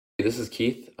This is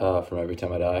Keith from Every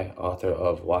Time I Die, author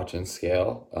of Watch and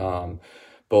Scale,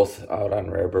 both out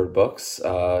on Rare Bird Books.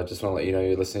 Just want to let you know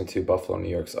you're listening to Buffalo, New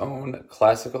York's own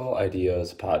Classical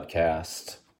Ideas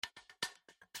podcast.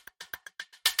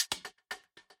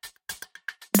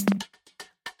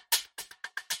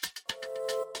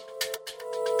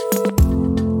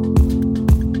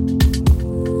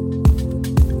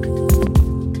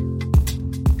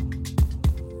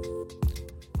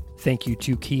 Thank you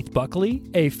to Keith Buckley,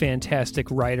 a fantastic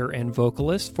writer and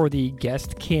vocalist, for the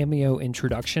guest cameo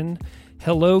introduction.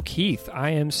 Hello, Keith.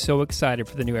 I am so excited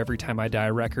for the new Every Time I Die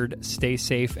record. Stay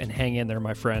safe and hang in there,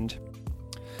 my friend.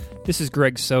 This is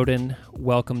Greg Soden.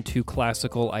 Welcome to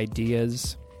Classical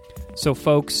Ideas. So,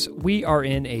 folks, we are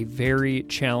in a very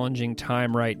challenging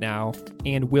time right now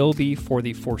and will be for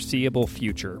the foreseeable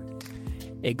future.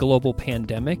 A global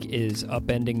pandemic is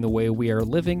upending the way we are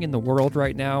living in the world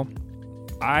right now.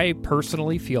 I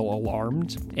personally feel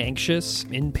alarmed, anxious,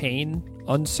 in pain,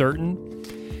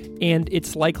 uncertain, and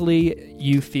it's likely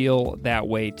you feel that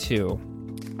way too.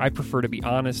 I prefer to be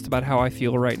honest about how I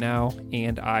feel right now,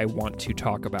 and I want to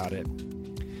talk about it.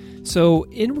 So,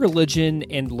 in religion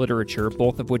and literature,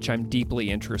 both of which I'm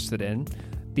deeply interested in,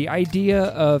 the idea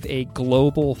of a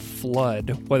global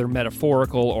flood, whether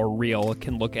metaphorical or real,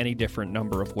 can look any different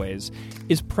number of ways,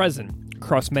 is present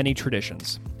across many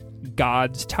traditions.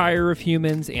 Gods tire of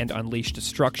humans and unleash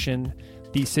destruction.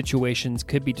 These situations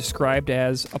could be described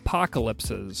as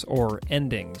apocalypses or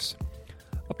endings.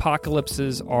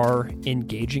 Apocalypses are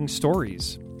engaging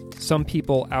stories. Some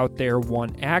people out there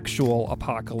want actual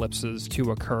apocalypses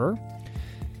to occur.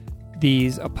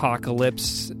 These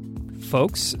apocalypse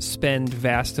folks spend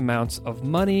vast amounts of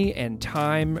money and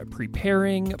time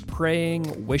preparing,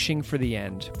 praying, wishing for the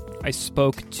end. I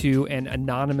spoke to an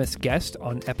anonymous guest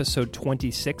on episode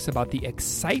 26 about the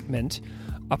excitement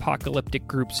apocalyptic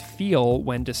groups feel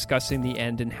when discussing the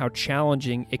end and how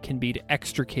challenging it can be to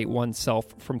extricate oneself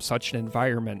from such an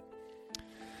environment.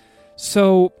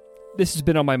 So, this has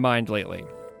been on my mind lately.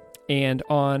 And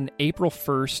on April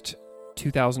 1st,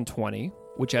 2020,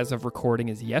 which as of recording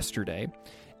is yesterday,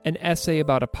 an essay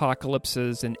about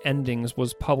apocalypses and endings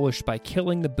was published by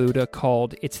Killing the Buddha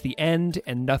called It's the End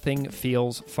and Nothing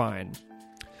Feels Fine.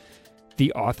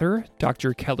 The author,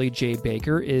 Dr. Kelly J.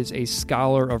 Baker, is a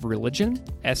scholar of religion,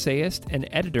 essayist, and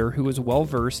editor who is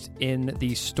well-versed in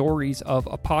the stories of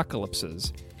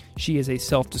apocalypses. She is a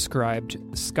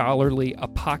self-described scholarly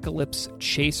apocalypse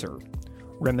chaser,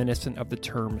 reminiscent of the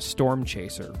term storm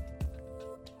chaser.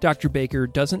 Dr. Baker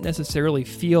doesn't necessarily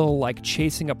feel like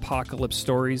chasing apocalypse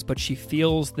stories, but she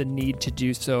feels the need to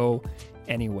do so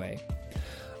anyway.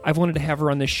 I've wanted to have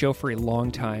her on this show for a long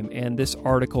time, and this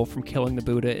article from Killing the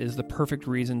Buddha is the perfect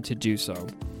reason to do so.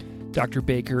 Dr.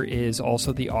 Baker is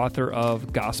also the author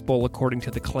of Gospel According to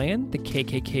the Klan, the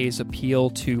KKK's Appeal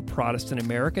to Protestant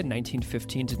America,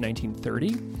 1915 to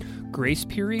 1930, Grace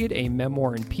Period, a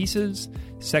memoir in pieces,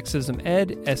 Sexism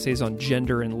Ed, essays on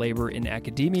gender and labor in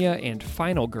academia, and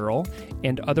Final Girl,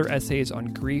 and other essays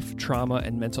on grief, trauma,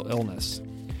 and mental illness.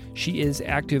 She is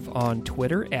active on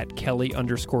Twitter at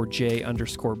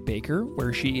Kelly_J_Baker,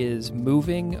 where she is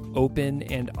moving, open,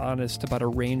 and honest about a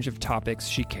range of topics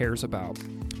she cares about.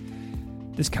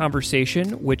 This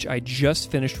conversation, which I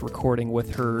just finished recording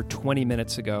with her 20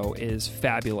 minutes ago, is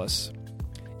fabulous.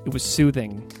 It was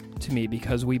soothing to me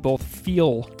because we both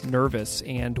feel nervous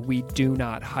and we do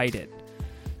not hide it.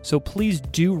 So please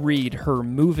do read her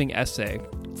moving essay,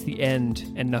 It's the End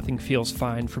and Nothing Feels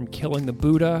Fine, from Killing the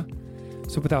Buddha.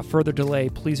 So without further delay,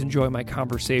 please enjoy my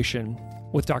conversation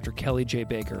with Dr. Kelly J.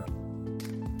 Baker.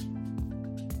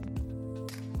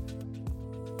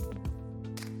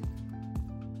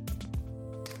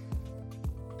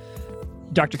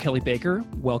 Dr. Kelly Baker,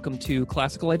 welcome to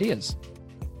Classical Ideas.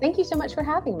 Thank you so much for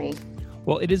having me.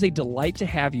 Well, it is a delight to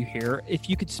have you here. If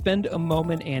you could spend a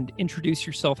moment and introduce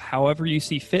yourself however you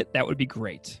see fit, that would be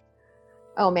great.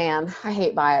 Oh man, I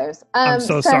hate bios. I'm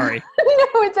so sorry.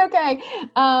 No, it's okay.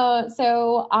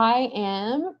 So I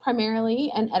am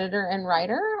primarily an editor and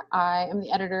writer. I am the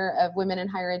editor of Women in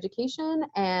Higher Education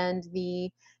and the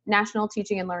National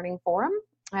Teaching and Learning Forum,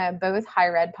 both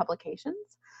higher ed publications.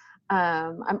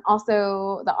 I'm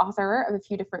also the author of a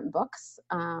few different books,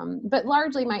 but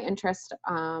largely my interests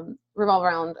revolve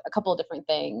around a couple of different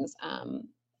things: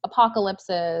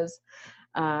 apocalypses,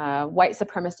 white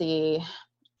supremacy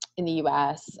in the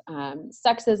U.S.,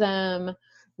 sexism,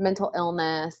 mental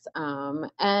illness,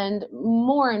 and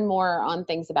more on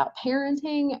things about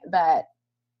parenting, but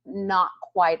not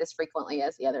quite as frequently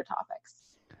as the other topics.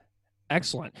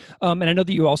 Excellent. And I know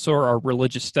that you also are a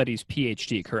religious studies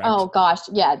PhD, Oh correct? gosh,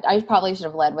 yeah, I probably should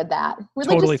have led with that.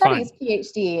 Religious Totally fine.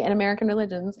 studies PhD in American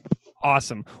religions.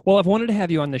 Awesome. Well, I've wanted to have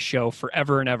you on the show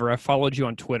forever and ever. I've followed you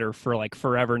on Twitter for like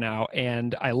forever now,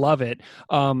 and I love it.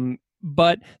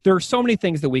 But there are so many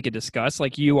things that we could discuss.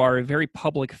 Like, you are a very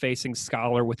public facing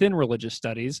scholar within religious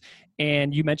studies.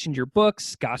 And you mentioned your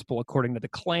books, Gospel According to the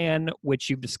Klan, which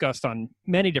you've discussed on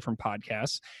many different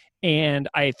podcasts. And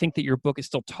I think that your book is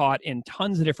still taught in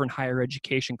tons of different higher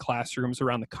education classrooms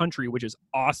around the country, which is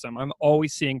awesome. I'm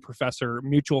always seeing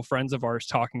mutual friends of ours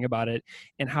talking about it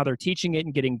and how they're teaching it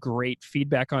and getting great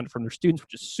feedback on it from their students,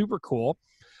 which is super cool.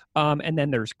 And then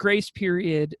there's Grace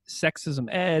Period, Sexism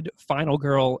Ed, Final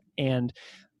Girl. And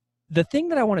the thing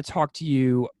that I want to talk to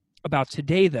you about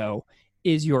today, though,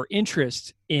 is your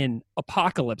interest in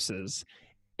apocalypses.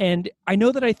 And I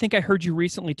know that I think I heard you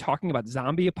recently talking about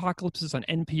zombie apocalypses on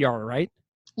NPR, right?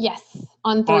 Yes,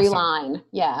 on Throughline.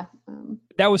 Yeah.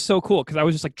 That was so cool because I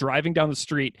was just like driving down the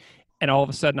street and all of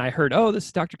a sudden I heard, oh, this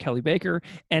is Dr. Kelly Baker.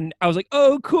 And I was like,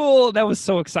 oh, cool. That was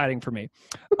so exciting for me.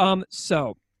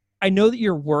 So I know that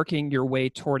you're working your way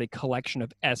toward a collection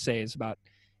of essays about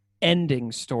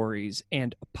ending stories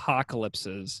and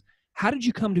apocalypses. How did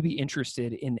you come to be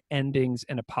interested in endings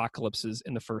and apocalypses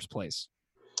in the first place?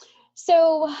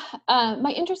 So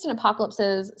my interest in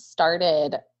apocalypses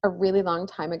started a really long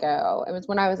time ago. It was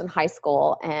when I was in high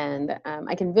school, and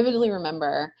I can vividly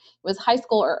remember it was high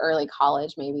school or early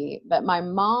college maybe, but my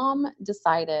mom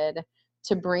decided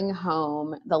to bring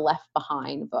home the Left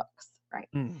Behind books, right?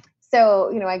 Mm.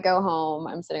 So, I go home,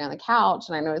 I'm sitting on the couch,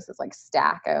 and I notice this like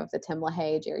stack of the Tim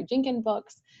LaHaye, Jerry Jenkins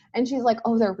books. And she's like,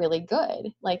 oh, they're really good.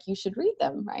 Like, you should read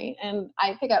them, right? And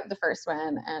I pick up the first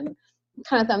one and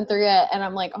kind of thumb through it, and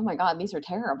I'm like, oh my God, these are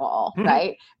terrible,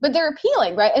 right? But they're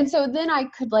appealing, right? And so then I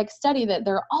could like study that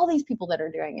there are all these people that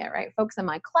are doing it, right? Folks in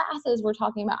my classes were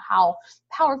talking about how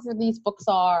powerful these books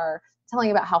are, telling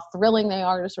about how thrilling they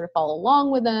are to sort of follow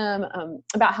along with them,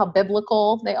 about how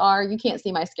biblical they are. You can't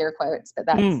see my scare quotes, but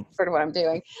that's sort of what I'm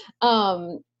doing.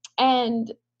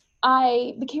 And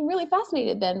I became really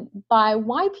fascinated then by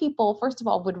why people, first of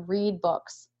all, would read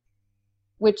books,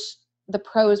 which the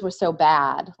prose was so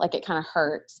bad, like it kind of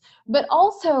hurts, but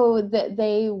also that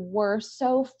they were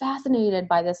so fascinated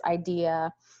by this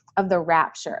idea of the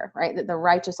rapture, right? That the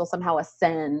righteous will somehow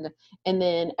ascend and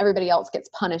then everybody else gets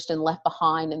punished and left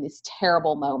behind in these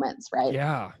terrible moments, right?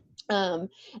 Yeah.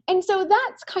 And so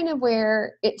that's kind of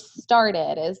where it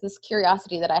started, is this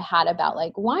curiosity that I had about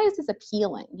like, why is this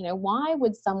appealing? Why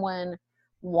would someone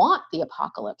want the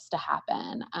apocalypse to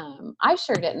happen? I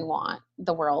sure didn't want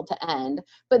the world to end,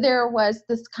 but there was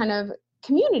this kind of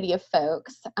community of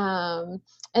folks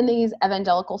in these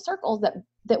evangelical circles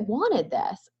that wanted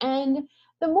this. And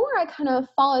the more I kind of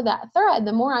followed that thread,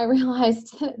 the more I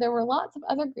realized that there were lots of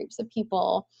other groups of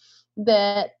people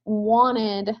that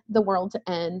wanted the world to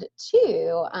end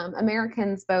too.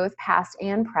 Americans, both past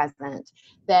and present,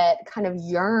 that kind of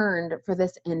yearned for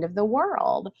this end of the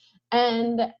world.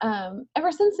 And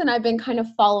ever since then, I've been kind of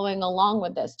following along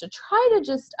with this to try to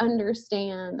just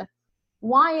understand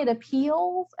why it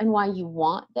appeals and why you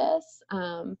want this,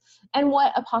 and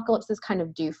what apocalypses kind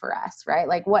of do for us, right?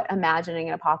 Like what imagining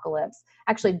an apocalypse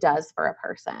actually does for a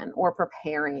person, or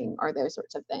preparing, or those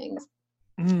sorts of things.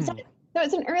 So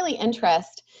it's an early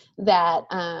interest that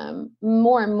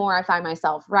more and more I find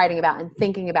myself writing about and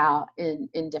thinking about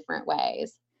in different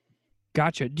ways.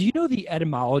 Gotcha. Do you know the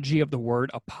etymology of the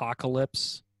word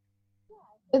apocalypse?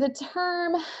 The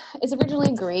term is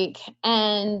originally Greek,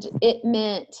 and it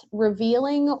meant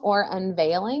revealing or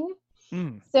unveiling.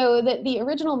 So that the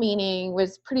original meaning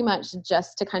was pretty much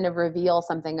just to kind of reveal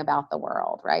something about the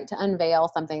world, right? To unveil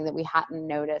something that we hadn't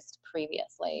noticed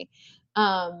previously.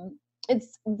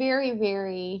 It's very,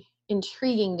 very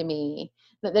intriguing to me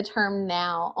that the term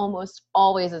now almost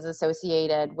always is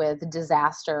associated with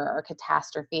disaster or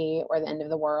catastrophe or the end of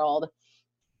the world,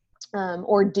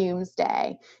 or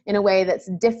doomsday, in a way that's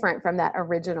different from that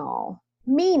original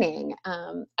meaning.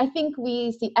 I think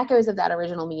we see echoes of that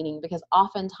original meaning because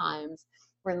oftentimes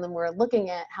when we're looking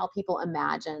at how people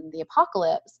imagine the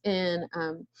apocalypse in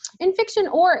fiction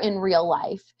or in real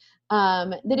life,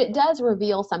 that it does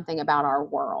reveal something about our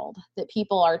world, that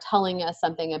people are telling us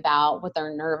something about what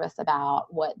they're nervous about,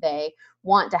 what they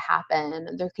want to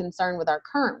happen, their concern with our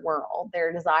current world,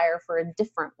 their desire for a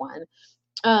different one.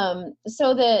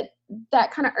 So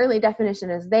that kind of early definition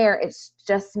is there. It's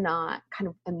just not kind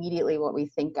of immediately what we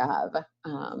think of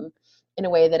in a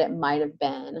way that it might have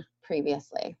been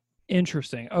previously.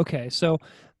 Interesting. Okay. So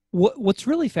What's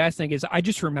really fascinating is I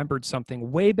just remembered something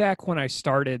way back when I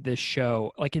started this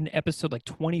show, like in episode like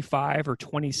 25 or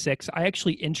 26. I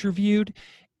actually interviewed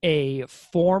a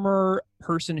former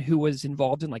person who was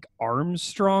involved in like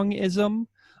Armstrongism,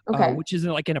 Okay. which is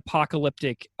like an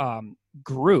apocalyptic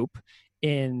group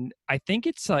in, I think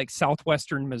it's like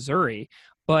southwestern Missouri,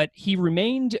 but he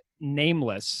remained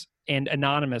nameless and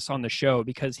anonymous on the show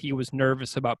because he was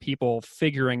nervous about people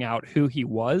figuring out who he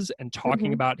was and talking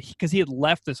Hmm. about, because he had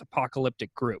left this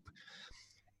apocalyptic group.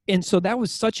 And so that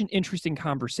was such an interesting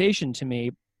conversation to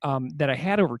me, that I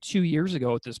had over 2 years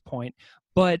ago at this point.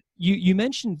 But you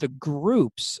mentioned the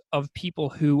groups of people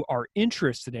who are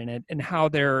interested in it and how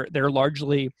they're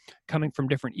largely coming from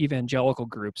different evangelical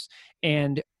groups.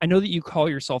 And I know that you call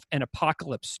yourself an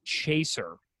apocalypse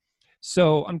chaser.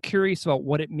 So I'm curious about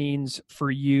what it means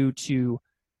for you to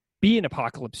be an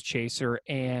apocalypse chaser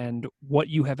and what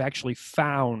you have actually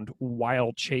found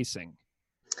while chasing.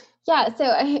 Yeah,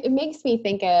 so it makes me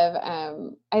think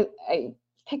of I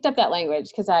picked up that language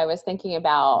because I was thinking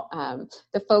about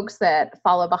the folks that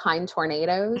follow behind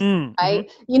tornadoes, Mm-hmm. right?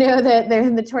 You know that they're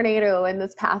in the tornado in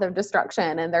this path of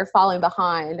destruction, and they're falling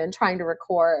behind and trying to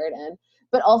record, and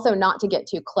but also not to get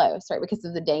too close, right? Because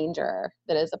of the danger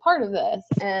that is a part of this,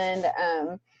 and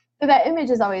so that image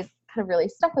has always kind of really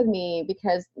stuck with me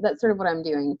because that's sort of what I'm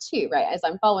doing too, right? As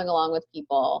I'm following along with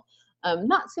people.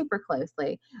 Not super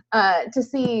closely, to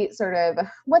see sort of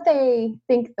what they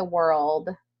think the world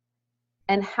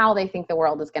and how they think the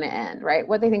world is going to end, right?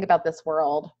 What they think about this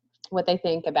world, what they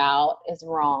think about is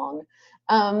wrong.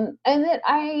 And that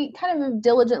I kind of have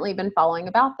diligently been following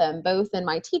about them, both in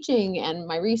my teaching and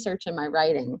my research and my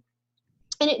writing.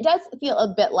 And it does feel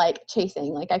a bit like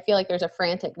chasing. Like I feel like there's a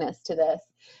franticness to this,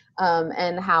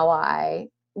 and how I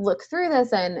look through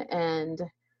this and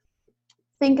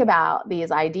think about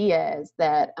these ideas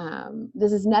that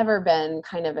this has never been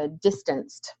kind of a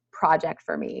distanced project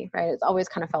for me, right? It's always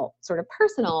kind of felt sort of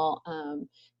personal,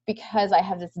 because I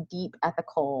have this deep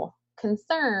ethical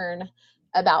concern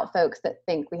about folks that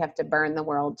think we have to burn the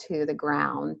world to the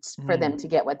ground for them to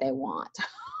get what they want.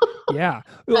 Yeah.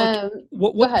 Like, Go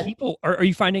what ahead. people are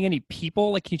you finding any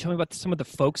people? Like, can you tell me about some of the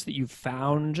folks that you've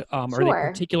found? Are they Sure.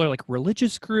 particular like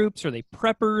religious groups? Are they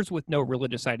preppers with no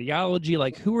religious ideology?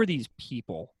 Like, who are these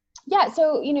people? Yeah,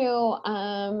 so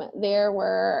there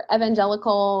were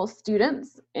evangelical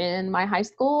students in my high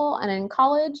school and in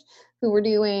college who were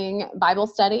doing Bible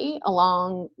study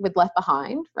along with Left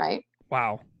Behind, right?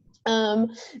 Wow.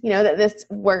 That this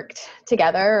worked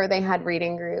together, or they had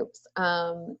reading groups.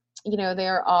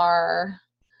 There are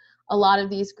a lot of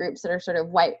these groups that are sort of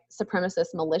white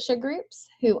supremacist militia groups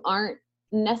who aren't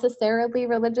necessarily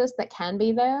religious, that can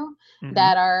be though, Mm-hmm.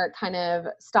 that are kind of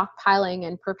stockpiling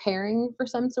and preparing for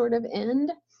some sort of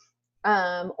end,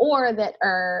 or that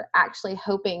are actually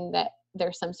hoping that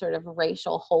there's some sort of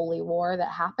racial holy war that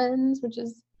happens, which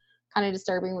is kind of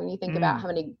disturbing when you think about how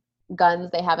many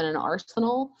guns they have in an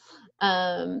arsenal.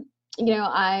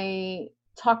 I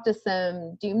talked to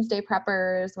some doomsday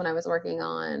preppers when I was working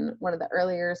on one of the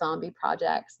earlier zombie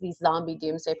projects, these zombie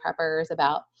doomsday preppers,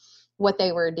 about what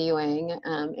they were doing,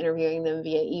 interviewing them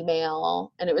via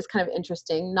email. And it was kind of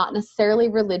interesting, not necessarily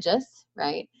religious,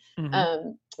 right?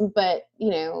 Mm-hmm. But,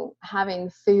 having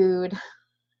food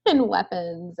and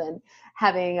weapons and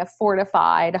having a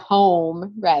fortified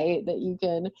home, right, that you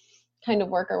can kind of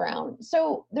work around.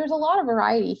 So there's a lot of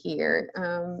variety here.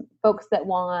 Folks that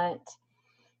want,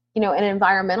 an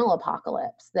environmental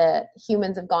apocalypse, that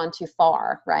humans have gone too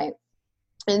far, right?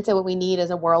 And so what we need is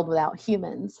a world without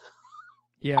humans.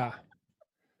 Yeah.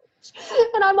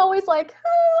 And I'm always like,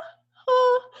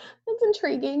 that's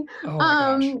intriguing. Oh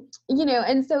my gosh.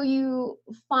 And so you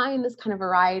find this kind of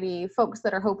variety, folks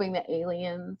that are hoping that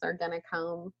aliens are going to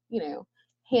come,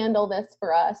 handle this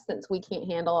for us since we can't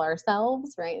handle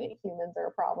ourselves, right? That humans are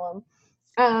a problem.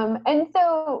 And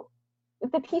so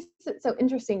the piece that's so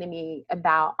interesting to me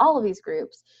about all of these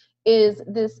groups is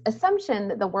this assumption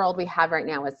that the world we have right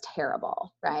now is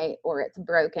terrible, right? Or it's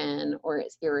broken, or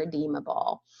it's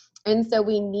irredeemable. And so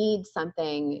we need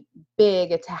something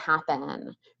big to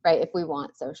happen, right? If we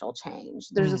want social change,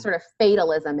 there's a sort of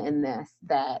fatalism in this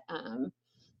that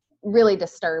really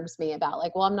disturbs me, about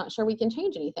like, well, I'm not sure we can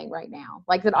change anything right now.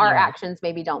 Like that our actions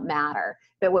maybe don't matter,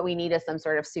 but what we need is some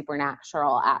sort of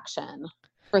supernatural action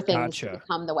for things to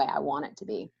become the way I want it to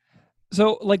be.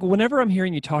 So, like, whenever I'm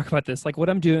hearing you talk about this, like, what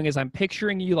I'm doing is I'm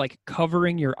picturing you, like,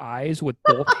 covering your eyes with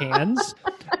both hands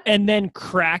and then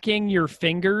cracking your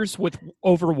fingers with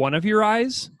over one of your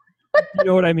eyes. You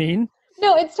know what I mean?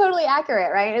 No, it's totally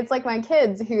accurate, right? It's like my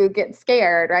kids who get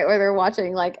scared, right? Where they're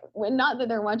watching, like, not that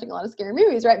they're watching a lot of scary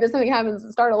movies, right? But something happens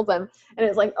that startles them. And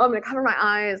it's like, oh, I'm going to cover my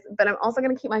eyes, but I'm also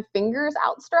going to keep my fingers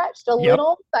outstretched a Yep.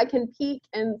 little so I can peek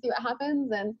and see what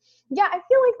happens. And yeah, I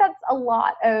feel like that's a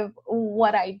lot of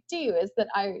what I do, is that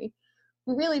I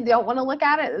really don't want to look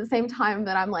at it at the same time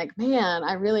that I'm like, man,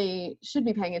 I really should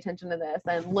be paying attention to this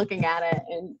and looking at it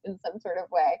in some sort of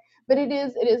way. But it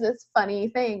is this funny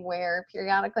thing where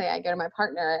periodically I go to my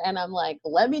partner and I'm like,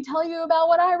 let me tell you about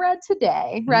what I read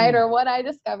today, right? Or what I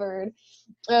discovered,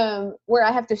 where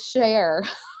I have to share,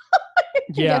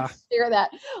 Yeah. share that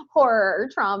horror or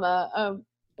trauma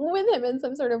with him in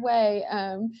some sort of way.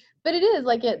 But it is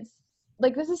like, it's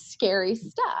like, this is scary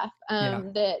stuff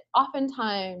that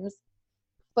oftentimes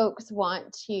folks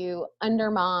want to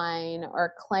undermine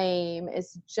or claim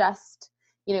is just,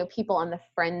 people on the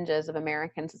fringes of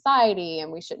American society,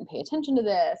 and we shouldn't pay attention to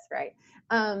this, right?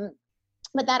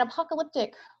 But that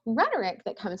apocalyptic rhetoric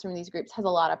that comes from these groups has a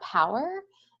lot of power,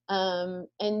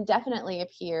 and definitely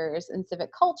appears in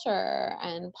civic culture,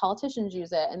 and politicians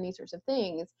use it and these sorts of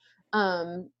things.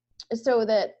 So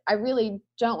that I really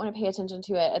don't want to pay attention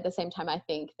to it. At the same time, I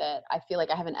think that I feel like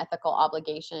I have an ethical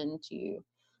obligation to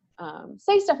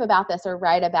say stuff about this or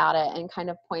write about it and kind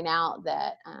of point out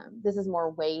that this is more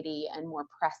weighty and more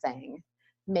pressing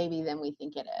maybe than we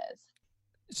think it is.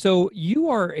 So you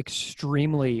are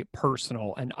extremely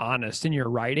personal and honest in your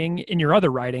writing, in your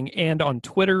other writing, and on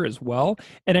Twitter as well.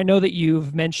 And I know that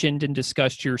you've mentioned and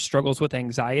discussed your struggles with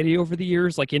anxiety over the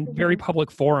years, like in very public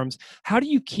forums. How do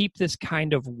you keep this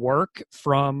kind of work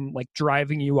from like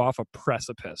driving you off a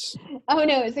precipice? Oh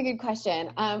no, it's a good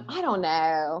question. I don't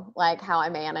know like how I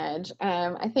manage.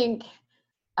 I think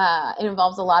it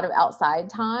involves a lot of outside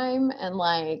time and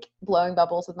like blowing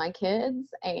bubbles with my kids.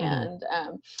 And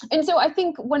so I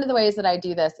think one of the ways that I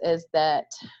do this is that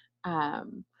I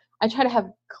try to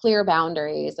have clear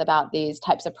boundaries about these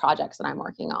types of projects that I'm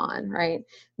working on, right?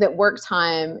 That work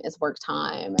time is work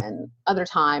time and other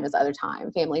time is other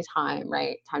time, family time,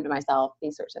 right? Time to myself,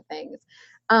 these sorts of things.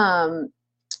 But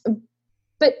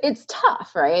it's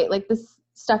tough, right? Like this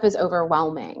stuff is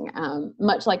overwhelming.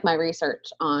 Much like my research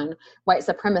on white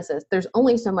supremacists, there's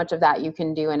only so much of that you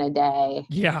can do in a day.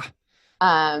 Yeah.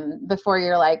 Before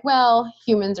you're like, well,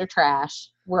 humans are trash.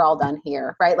 We're all done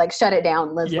here, right? Like shut it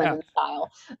down, Liz Lemon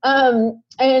style.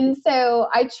 And so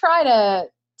I try to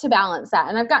balance that,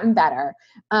 and I've gotten better.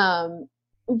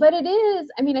 But it is,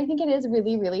 I think it is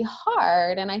really, really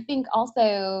hard. And I think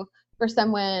also for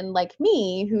someone like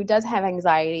me who does have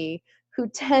anxiety, who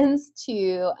tends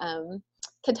to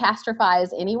catastrophize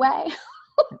anyway,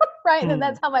 right? And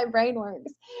that's how my brain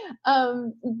works.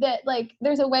 That like,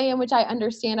 there's a way in which I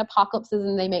understand apocalypses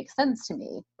and they make sense to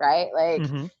me, right? Like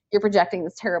you're projecting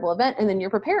this terrible event and then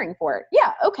you're preparing for it.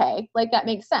 Yeah. Okay. Like that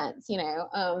makes sense,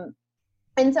 And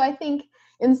so I think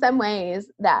in some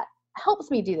ways that helps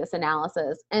me do this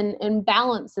analysis and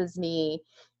balances me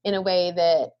in a way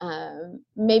that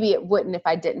maybe it wouldn't if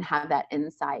I didn't have that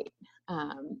insight.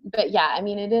 But yeah,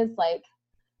 it is like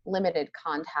limited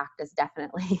contact is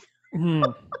definitely key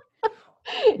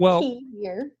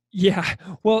here. Yeah.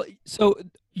 Well, so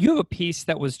you have a piece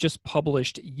that was just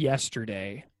published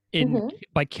yesterday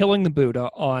by Killing the Buddha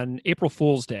on April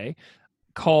Fool's Day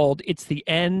called It's the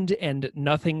End and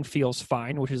Nothing Feels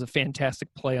Fine, which is a fantastic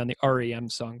play on the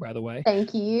REM song, by the way.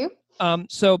 Thank you.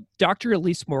 So Dr.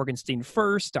 Elise Morgenstein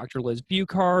first, Dr. Liz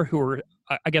Bucar, who are,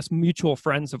 I guess, mutual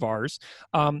friends of ours,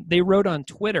 they wrote on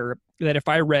Twitter that if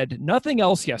I read nothing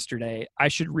else yesterday, I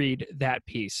should read that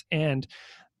piece. And,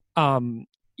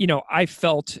 I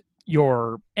felt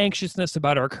your anxiousness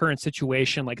about our current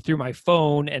situation, like through my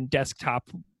phone and desktop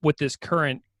with this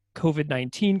current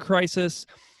COVID-19 crisis.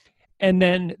 And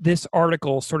then this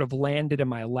article sort of landed in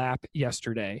my lap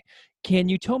yesterday. Can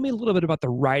you tell me a little bit about the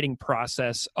writing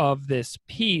process of this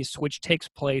piece, which takes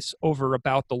place over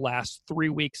about the last 3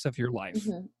 weeks of your life?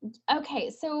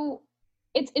 Okay, so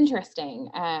it's interesting.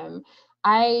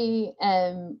 I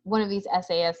am one of these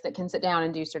essayists that can sit down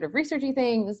and do sort of researchy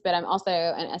things, but I'm also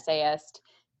an essayist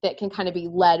that can kind of be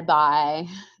led by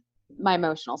my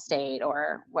emotional state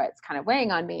or what's kind of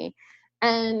weighing on me.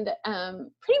 And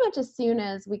pretty much as soon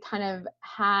as we kind of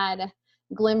had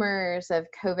glimmers of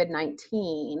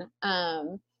COVID-19,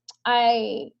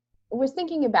 I was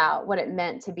thinking about what it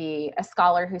meant to be a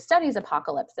scholar who studies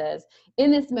apocalypses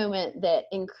in this moment that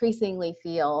increasingly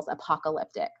feels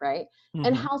apocalyptic, right?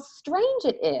 And how strange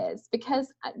it is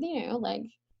because, like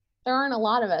there aren't a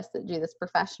lot of us that do this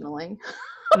professionally,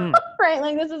 right?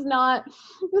 Like this is not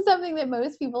something that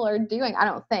most people are doing, I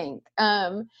don't think.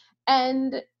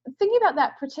 And thinking about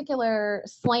that particular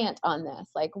slant on this,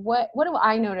 like what do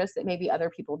I notice that maybe other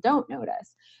people don't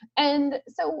notice? And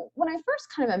so when I first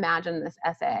kind of imagined this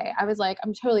essay, I was like,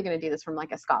 I'm totally going to do this from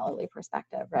like a scholarly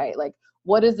perspective, right? Like,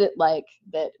 what is it like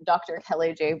that Dr.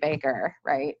 Kelly J. Baker,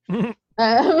 right,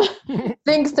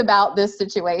 thinks about this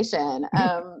situation?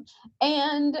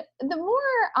 And the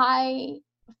more I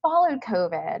followed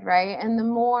COVID, right, and the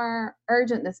more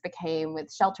urgent this became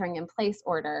with sheltering in place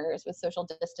orders, with social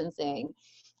distancing,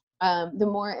 the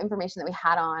more information that we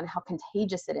had on how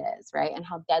contagious it is, right, and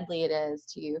how deadly it is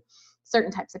to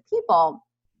certain types of people,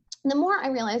 the more I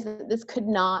realized that this could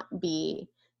not be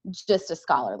just a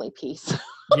scholarly piece.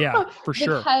 Yeah, for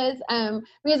sure. Because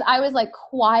I was like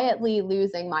quietly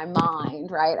losing my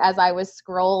mind, right, as I was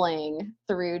scrolling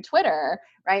through Twitter,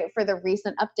 right, for the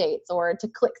recent updates, or to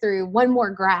click through one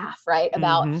more graph, right,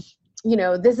 about, you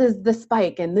know, this is the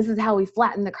spike and this is how we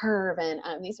flatten the curve, and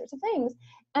these sorts of things.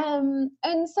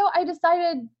 And so I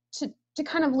decided to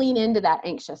kind of lean into that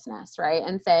anxiousness, right,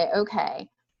 and say, okay,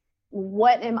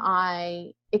 what am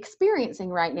I experiencing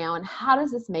right now, and how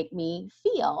does this make me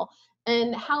feel?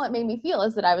 And how it made me feel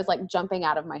is that I was like jumping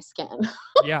out of my skin.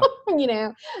 Yeah. You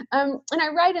know, and I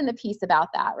write in the piece about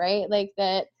that, right? Like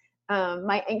that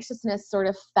my anxiousness sort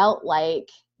of felt like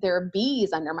there are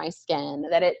bees under my skin,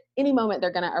 that at any moment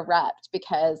they're going to erupt,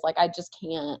 because like I just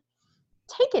can't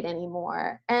take it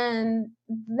anymore. And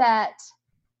that's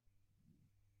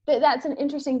an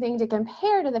interesting thing to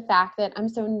compare to the fact that I'm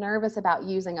so nervous about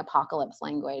using apocalypse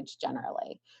language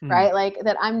generally, right? Like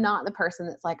that I'm not the person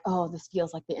that's like, oh, this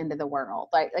feels like the end of the world.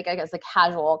 Like I guess a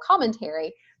casual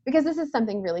commentary, because this is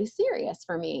something really serious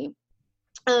for me.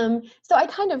 So I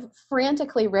kind of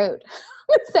frantically wrote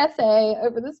this essay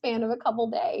over the span of a couple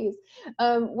days,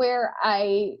 where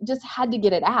I just had to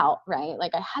get it out, right?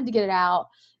 Like I had to get it out.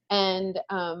 And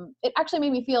it actually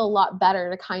made me feel a lot better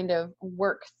to kind of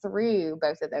work through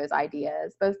both of those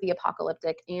ideas, both the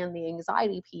apocalyptic and the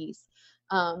anxiety piece,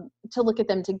 to look at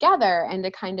them together and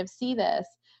to kind of see this,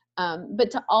 but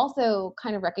to also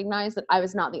kind of recognize that I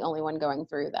was not the only one going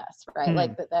through this, right?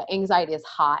 Like that the anxiety is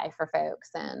high for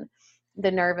folks, and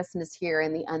the nervousness here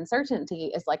and the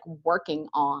uncertainty is like working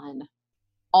on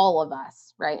all of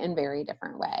us, right, in very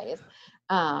different ways.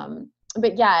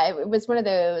 But yeah, it was one of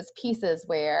those pieces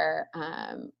where,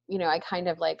 you know, I kind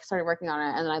of like started working on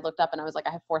it, and then I looked up and I was like,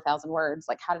 I have 4,000 words.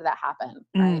 Like, how did that happen?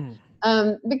 Right.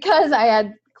 Because I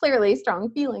had clearly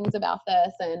strong feelings about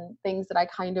this and things that I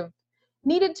kind of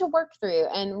needed to work through.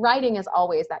 And writing is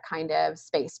always that kind of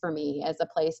space for me, as a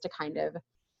place to kind of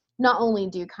not only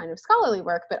do kind of scholarly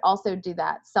work, but also do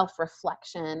that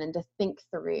self-reflection and to think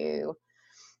through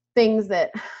things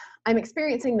that I'm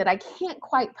experiencing that I can't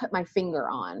quite put my finger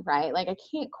on, right? Like I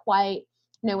can't quite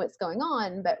know what's going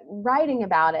on, but writing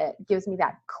about it gives me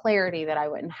that clarity that I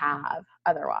wouldn't have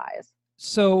otherwise.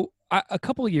 So a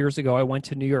couple of years ago, I went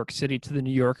to New York City to the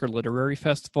New Yorker Literary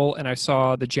Festival, and I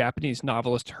saw the Japanese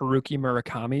novelist Haruki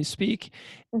Murakami speak.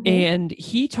 And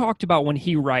he talked about when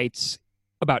he writes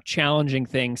about challenging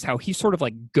things, how he sort of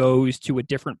like goes to a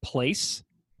different place,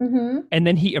 and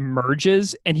then he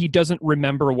emerges and he doesn't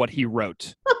remember what he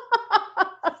wrote.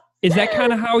 Is that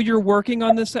kind of how you're working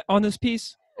on this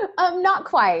piece? Not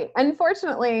quite.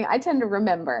 Unfortunately, I tend to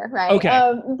remember, right? Okay.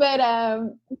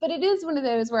 But it is one of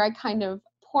those where I kind of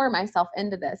pour myself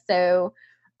into this. So,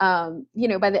 you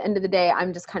know, by the end of the day,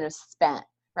 I'm just kind of spent,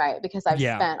 right? Because I've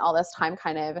spent all this time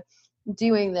kind of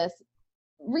doing this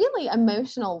really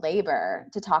emotional labor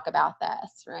to talk about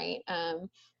this, right?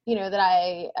 You know, that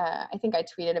I think I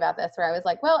tweeted about this, where I was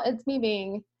like, well, it's me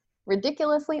being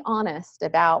ridiculously honest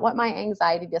about what my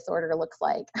anxiety disorder looks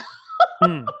like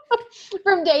from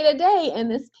day to day in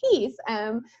this piece,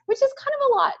 which is kind of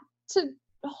a lot to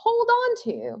hold on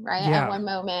to, right? At one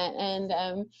moment, and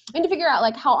to figure out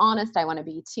like how honest I want to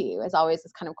be too is always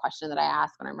this kind of question that I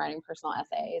ask when I'm writing personal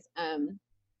essays.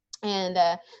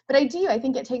 But I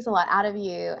think it takes a lot out of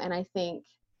you, and I think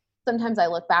sometimes I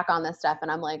look back on this stuff and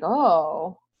I'm like,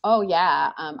 oh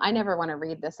yeah, I never want to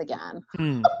read this again.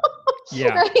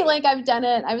 Right? Like I've done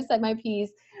it, I've said my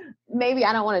piece. Maybe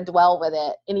I don't want to dwell with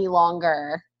it any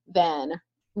longer than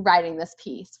writing this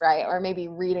piece, right? Or maybe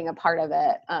reading a part of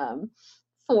it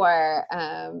for,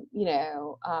 you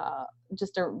know,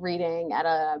 just a reading at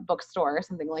a bookstore or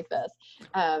something like this.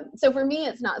 So for me,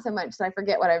 it's not so much that I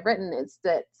forget what I've written, it's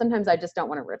that sometimes I just don't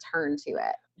want to return to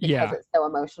it because it's so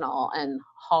emotional and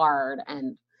hard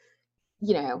and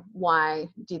why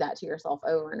do that to yourself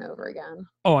over and over again?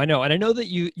 Oh, I know. And I know that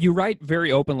you write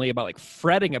very openly about like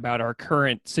fretting about our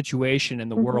current situation in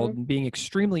the world and being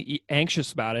extremely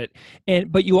anxious about it.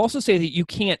 But you also say that you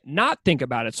can't not think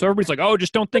about it. So everybody's like, oh,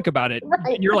 just don't think about it.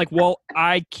 Right. And you're like, well,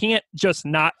 I can't just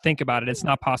not think about it. It's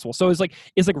not possible. So is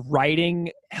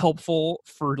writing helpful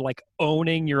for like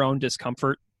owning your own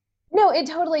discomfort? No, it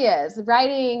totally is.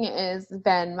 Writing has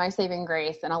been my saving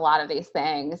grace in a lot of these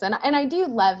things. And I do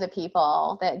love the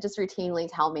people that just routinely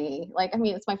tell me, like, I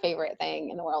mean, it's my favorite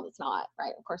thing in the world. It's not,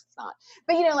 right? Of course it's not.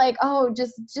 But, like, oh,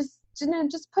 just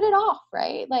put it off,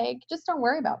 right? Like, just don't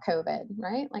worry about COVID,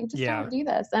 right? Like, just don't do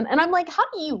this. And I'm like, how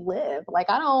do you live? Like,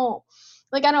 I don't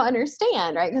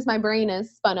understand, right? Because my brain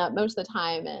is spun up most of the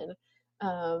time.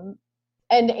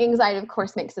 And anxiety, of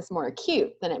course, makes this more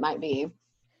acute than it might be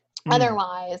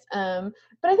otherwise. But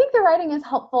I think the writing is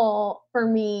helpful for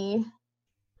me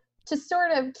to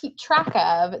sort of keep track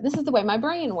of, this is the way my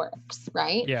brain works,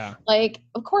 right? Yeah. Like,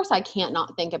 of course I can't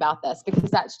not think about this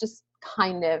because that's just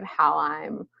kind of how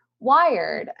I'm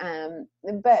wired.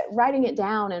 But writing it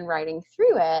down and writing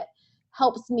through it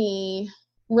helps me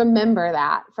remember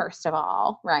that, first of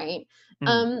all, right?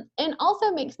 And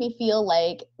also makes me feel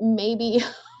like maybe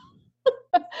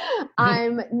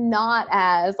I'm not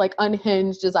as like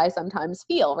unhinged as I sometimes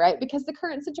feel, right? Because the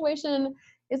current situation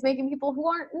is making people who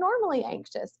aren't normally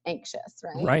anxious,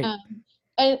 right? Right.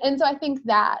 And so I think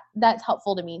that's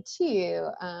helpful to me too.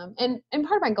 And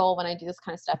part of my goal when I do this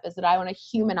kind of stuff is that I want to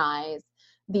humanize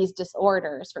these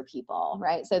disorders for people,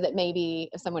 right? So that maybe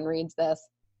if someone reads this,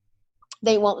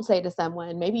 they won't say to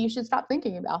someone, maybe you should stop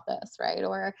thinking about this, right?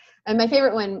 And my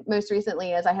favorite one most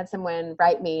recently is I had someone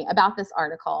write me about this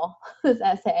article, this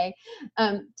essay,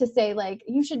 to say like,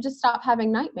 you should just stop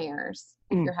having nightmares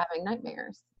if you're having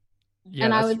nightmares. Yeah,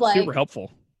 and I was like, super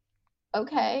helpful.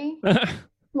 Okay,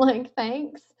 like,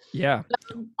 thanks. Yeah.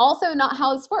 Also not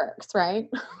how this works, right?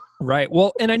 Right.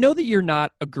 Well, and I know that you're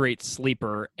not a great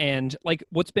sleeper. And like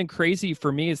what's been crazy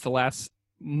for me is the last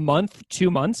month, 2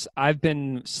 months, I've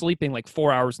been sleeping like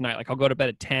 4 hours a night. Like I'll go to bed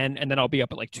at 10 and then I'll be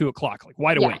up at like 2:00, like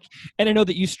wide awake. And I know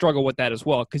that you struggle with that as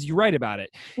well because you write about it.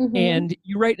 And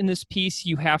you write in this piece,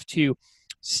 you have to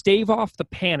stave off the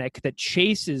panic that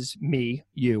chases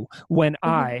you when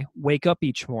I wake up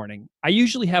each morning. I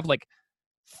usually have like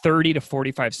 30 to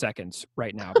 45 seconds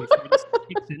right now before this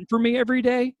kicks in for me every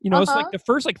day. It's like the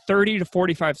first like 30 to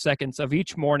 45 seconds of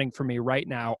each morning for me right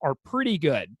now are pretty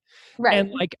good. Right.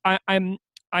 And like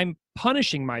I'm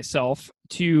punishing myself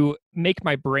to make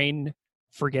my brain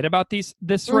forget about this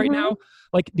right now.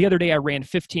 Like the other day I ran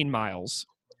 15 miles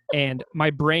and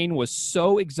my brain was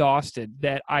so exhausted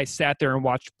that I sat there and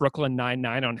watched Brooklyn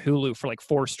Nine-Nine on Hulu for like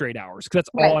 4 straight hours because that's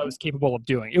all I was capable of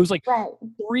doing. It was like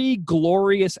 3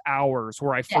 glorious hours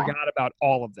where I forgot about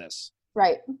all of this.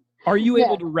 Right. Are you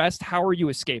able to rest? How are you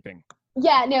escaping?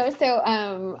 Yeah, no. So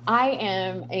I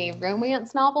am a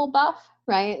romance novel buff,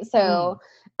 right? So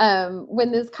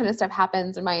when this kind of stuff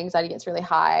happens and my anxiety gets really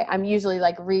high, I'm usually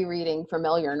like rereading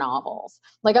familiar novels.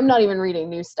 Like I'm not even reading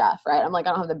new stuff, right? I'm like, I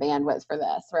don't have the bandwidth for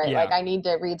this, right? Yeah. Like I need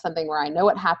to read something where I know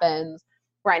what happens,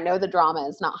 where I know the drama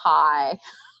is not high,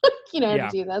 to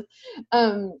do this.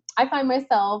 I find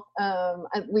myself,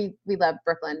 we love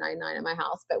Brooklyn Nine-Nine in my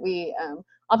house, but we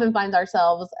often find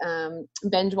ourselves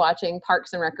binge watching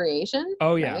Parks and Recreation.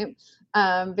 Oh yeah.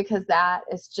 Right? Because that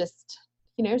is just,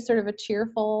 sort of a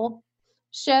cheerful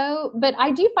show. But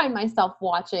I do find myself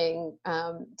watching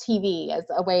TV as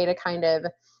a way to kind of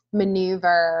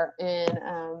maneuver in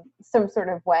some sort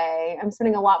of way. I'm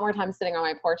spending a lot more time sitting on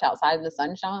my porch outside in the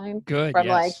sunshine. Good. From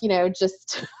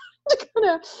just to kind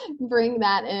of bring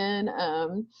that in.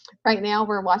 Right now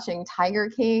we're watching Tiger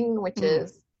King, which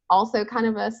is also kind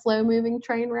of a slow moving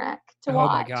train wreck to watch.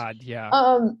 Oh my God.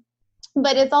 Yeah.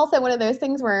 But it's also one of those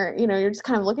things where, you're just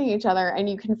kind of looking at each other and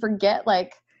you can forget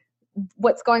like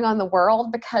what's going on in the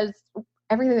world because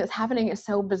everything that's happening is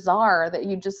so bizarre that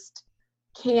you just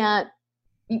can't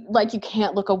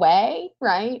look away.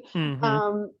 Right.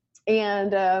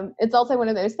 And it's also one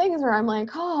of those things where I'm like,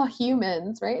 oh,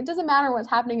 humans, right? It doesn't matter what's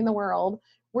happening in the world.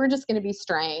 We're just going to be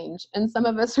strange. And some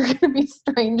of us are going to be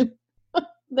strange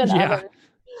than others.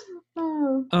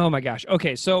 Oh my gosh.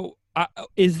 Okay. So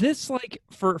is this like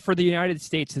for the United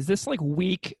States, is this like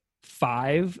week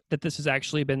 5 that this has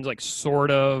actually been like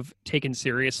sort of taken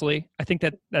seriously? I think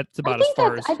that's about as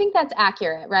far as. I think that's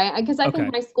accurate, right? Because I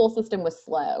think my school system was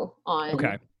slow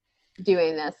on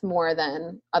doing this more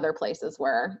than other places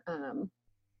were.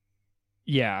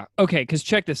 Yeah. Okay. Because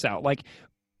check this out. Like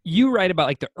you write about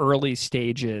like the early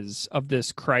stages of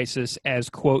this crisis as,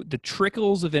 quote, the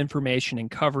trickles of information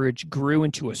and coverage grew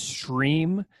into a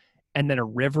stream and then a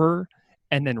river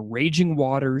and then raging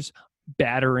waters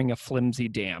battering a flimsy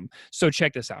dam. So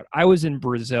check this out. I was in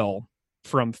Brazil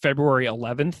from February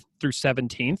 11th through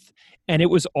 17th, and it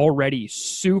was already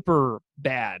super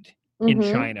bad in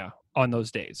China on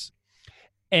those days.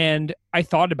 And I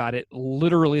thought about it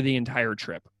literally the entire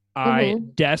trip. I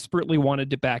desperately wanted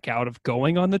to back out of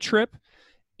going on the trip.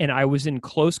 And I was in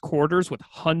close quarters with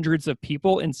hundreds of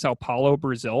people in Sao Paulo,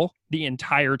 Brazil, the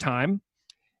entire time.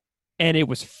 And it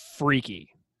was freaky.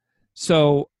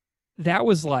 So that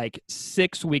was like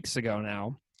 6 weeks ago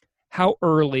now. How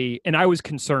early, and I was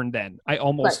concerned then. I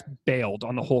almost bailed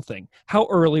on the whole thing. How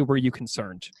early were you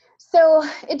concerned? So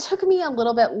it took me a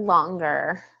little bit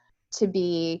longer to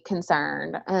be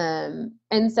concerned.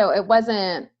 And so it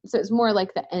was more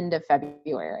like the end of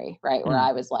February, right? Where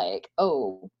I was like,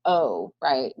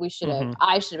 right. I should have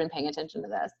been paying attention to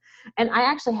this. And I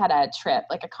actually had a trip,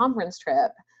 like a conference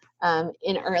trip,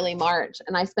 in early March.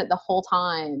 And I spent the whole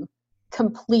time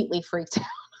completely freaked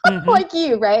out, like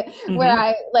you, right? Where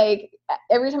I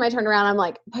every time I turn around, I'm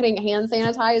like putting hand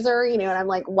sanitizer, and I'm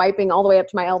like wiping all the way up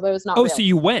to my elbows. So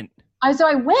you went? So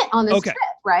I went on this trip,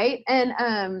 right?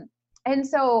 And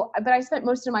so, but I spent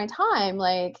most of my time,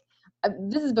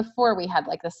 this is before we had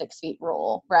like the 6 feet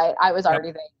rule, right? I was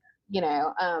already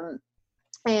there,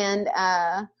 and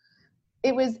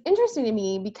it was interesting to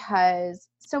me because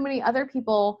so many other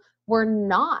people were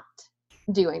not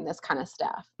doing this kind of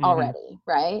stuff already,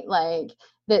 right? Like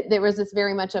there was this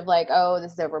very much of like, oh,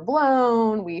 this is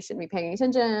overblown. We shouldn't be paying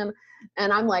attention.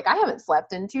 And I'm like, I haven't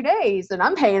slept in 2 days and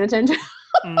I'm paying attention.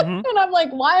 And I'm like,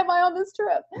 why am I on this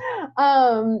trip?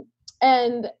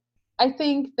 And I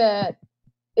think that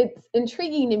it's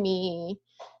intriguing to me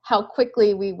how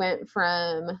quickly we went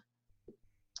from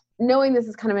knowing this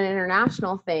is kind of an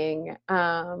international thing,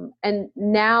 and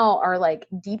now are like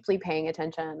deeply paying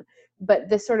attention, but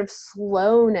this sort of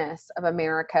slowness of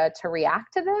America to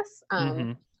react to this,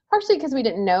 partially because we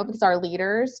didn't know, because our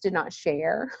leaders did not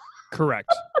share.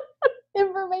 Correct.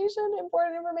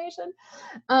 important information.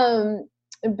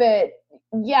 But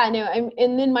yeah, no,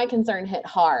 and then my concern hit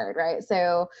hard, right?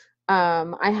 So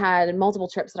I had multiple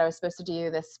trips that I was supposed to do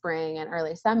this spring and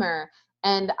early summer.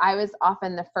 And I was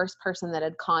often the first person that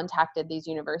had contacted these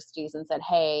universities and said,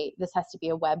 hey, this has to be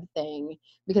a web thing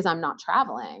because I'm not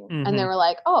traveling. And they were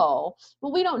like, oh,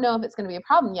 well, we don't know if it's going to be a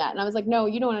problem yet. And I was like, no,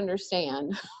 you don't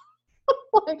understand.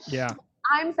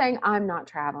 I'm saying I'm not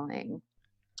traveling.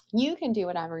 You can do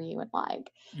whatever you would like.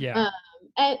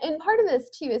 And part of this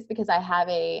too is because I have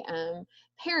a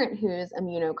parent who's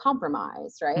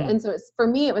immunocompromised, right? And so for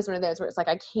me, it was one of those where it's like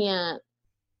I can't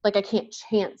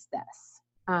chance this.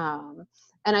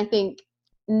 And I think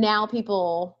now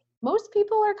most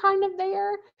people are kind of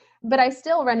there, but I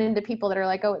still run into people that are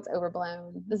like, oh, it's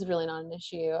overblown. This is really not an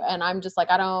issue. And I'm just like,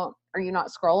 are you not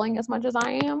scrolling as much as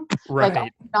I am? Right.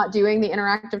 Like, not doing the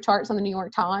interactive charts on the New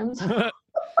York Times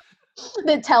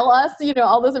that tell us,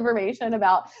 all this information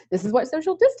about this is what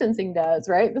social distancing does,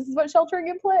 right? This is what sheltering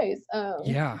in place. So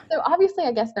obviously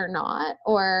I guess they're not,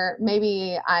 or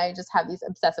maybe I just have these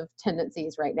obsessive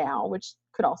tendencies right now, which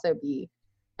could also be,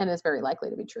 and is very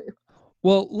likely to be true.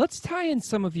 Well, let's tie in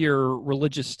some of your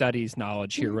religious studies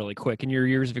knowledge here really quick and your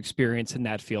years of experience in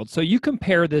that field. So you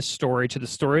compare this story to the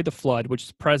story of the flood, which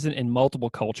is present in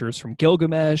multiple cultures, from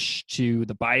Gilgamesh to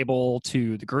the Bible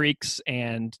to the Greeks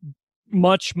and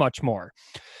much, much more.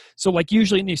 So like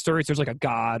usually in these stories, there's like a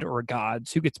god or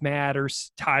gods who gets mad or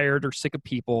tired or sick of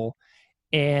people,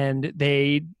 and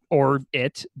they or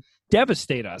it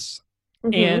devastate us.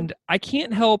 And I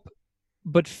can't help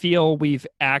but feel we've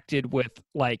acted with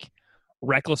like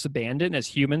reckless abandon as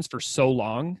humans for so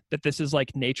long that this is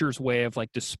like nature's way of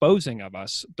like disposing of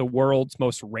us, the world's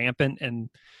most rampant, and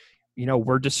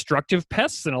we're destructive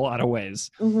pests in a lot of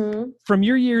ways. From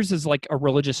your years as like a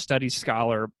religious studies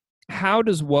scholar, how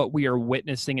does what we are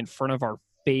witnessing in front of our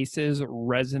faces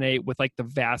resonate with like the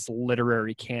vast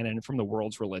literary canon from the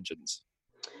world's religions?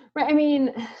 Right. I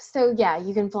mean, so yeah,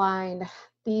 you can find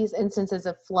these instances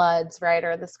of floods, right,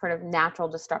 or this sort of natural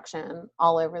destruction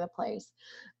all over the place.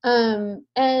 And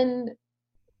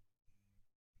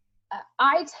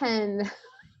I tend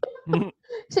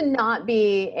to not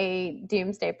be a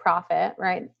doomsday prophet,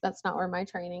 right? That's not where my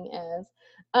training is.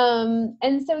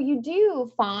 And so you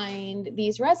do find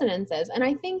these resonances, and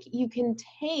I think you can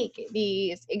take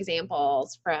these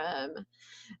examples from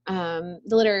the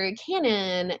literary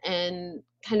canon and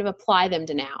kind of apply them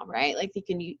to now, right? Like you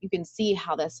can see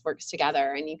how this works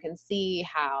together, and you can see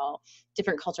how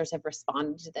different cultures have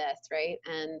responded to this, right?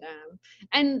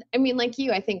 And I mean, like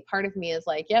you, I think part of me is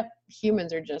like, yep,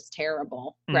 humans are just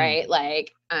terrible, right?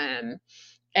 Like,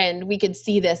 and we could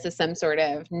see this as some sort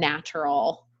of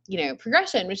natural,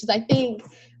 progression, which is, I think,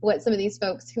 what some of these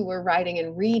folks who were writing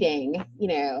and reading,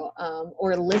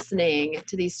 or listening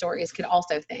to these stories could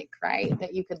also think, right?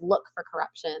 That you could look for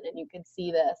corruption and you could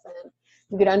see this and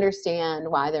you could understand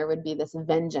why there would be this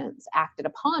vengeance acted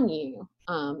upon you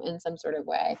in some sort of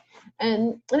way.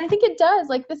 And I think it does,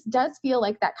 like, this does feel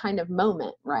like that kind of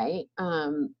moment, right?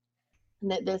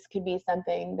 That this could be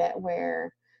something that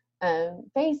we're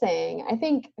facing. I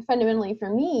think fundamentally for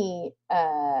me,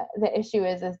 the issue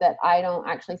is that I don't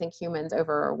actually think humans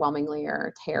overwhelmingly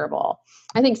are terrible.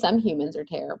 I think some humans are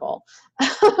terrible,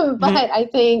 but I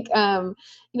think,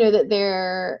 that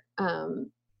they're,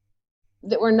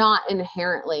 that we're not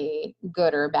inherently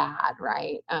good or bad.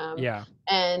 Right.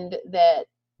 And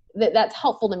that's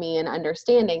helpful to me in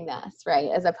understanding this, right?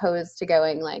 As opposed to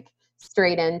going like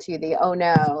straight into the, oh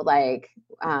no, like,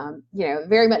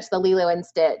 very much the Lilo and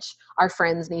Stitch, our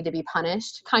friends need to be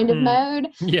punished kind of mode,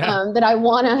 that I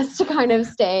want us to kind of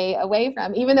stay away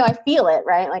from, even though I feel it,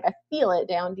 right? Like I feel it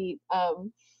down deep,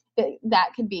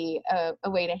 that could be a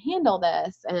way to handle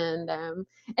this. And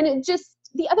it just,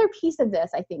 the other piece of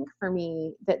this, I think for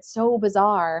me, that's so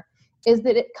bizarre is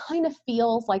that it kind of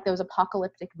feels like those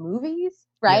apocalyptic movies,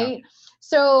 right? Yeah.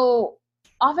 So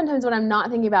oftentimes what I'm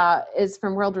not thinking about is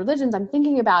from world religions, I'm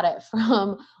thinking about it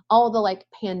from all the like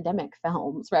pandemic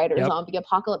films, right? Or zombie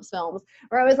apocalypse films,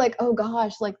 where I was like, oh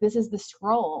gosh, like this is the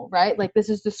scroll, right? Like this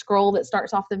is the scroll that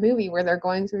starts off the movie where they're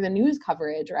going through the news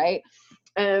coverage, right?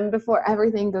 Before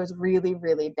everything goes really,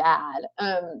 really bad.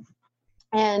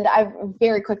 And I've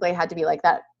very quickly had to be like,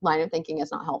 that line of thinking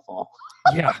is not helpful.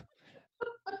 Yeah.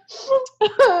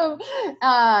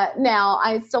 Now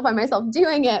I still find myself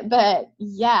doing it, but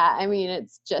yeah, I mean,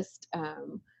 it's just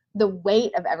the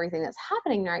weight of everything that's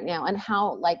happening right now and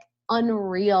how like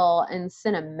unreal and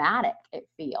cinematic it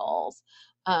feels.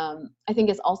 I think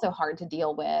is also hard to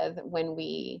deal with when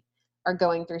we are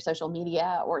going through social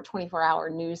media or 24-hour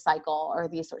news cycle or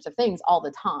these sorts of things all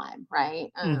the time,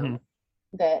 right?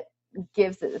 That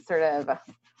gives it sort of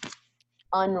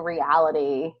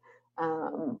unreality,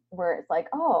 where it's like,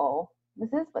 oh,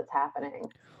 this is what's happening.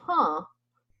 Huh.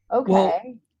 Okay.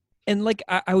 Well, and like,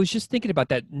 I was just thinking about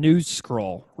that news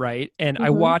scroll, right? And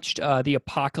I watched the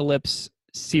Apocalypse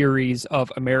series of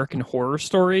American Horror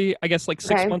Story, I guess like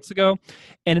 6 months ago.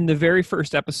 And in the very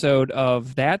first episode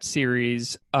of that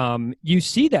series, you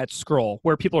see that scroll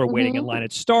where people are waiting in line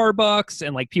at Starbucks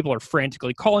and like people are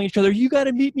frantically calling each other, you got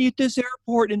to meet me at this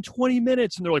airport in 20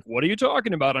 minutes. And they're like, what are you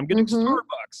talking about? I'm getting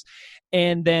Starbucks.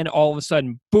 And then all of a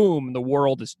sudden, boom, the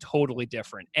world is totally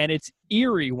different. And it's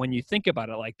eerie when you think about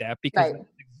it like that, because that's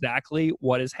exactly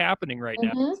what is happening right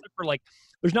now. Except for like,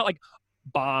 there's not like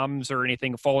bombs or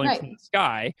anything falling from the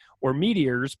sky or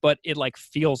meteors, but it like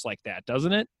feels like that,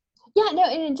 doesn't it? Yeah, no,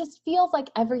 and it just feels like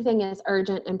everything is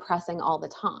urgent and pressing all the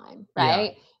time,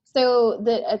 right? Yeah. So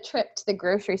a trip to the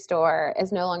grocery store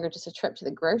is no longer just a trip to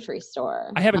the grocery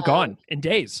store. I haven't gone in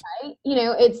days. Right?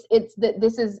 It's that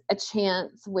this is a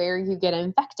chance where you get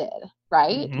infected,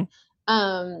 right?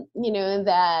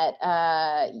 That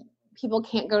people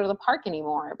can't go to the park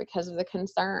anymore because of the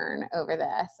concern over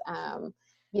this.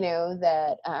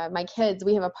 My kids,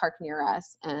 we have a park near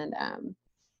us, and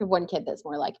one kid that's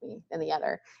more like me than the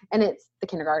other, and it's the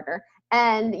kindergartner.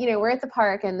 And, we're at the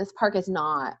park, and this park is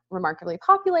not remarkably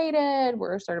populated.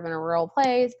 We're sort of in a rural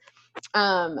place.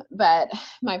 But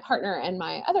my partner and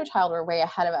my other child were way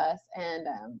ahead of us, and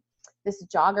this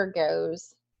jogger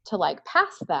goes to like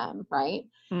pass them, right?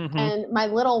 And my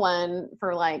little one,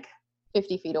 for like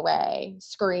 50 feet away,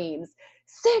 screams,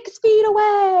 6 feet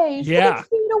away, 6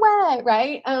 feet away,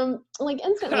 right? Like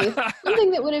instantly,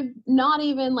 something that would have not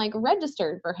even like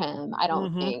registered for him, I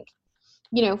don't think,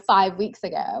 5 weeks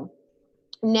ago,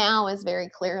 now is very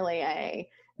clearly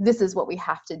this is what we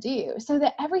have to do, so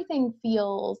that everything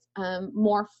feels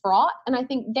more fraught and I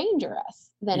think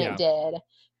dangerous than it did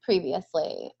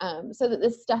previously. So that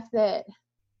this stuff that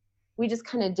we just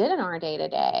kind of did in our day to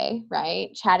day,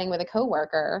 right? Chatting with a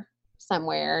coworker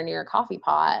somewhere near a coffee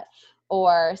pot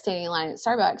or standing in line at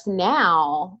Starbucks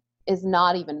now is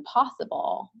not even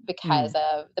possible because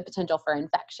of the potential for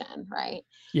infection, right?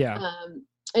 Yeah.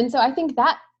 And so I think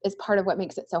that is part of what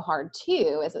makes it so hard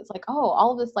too, is it's like, oh,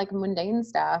 all of this like mundane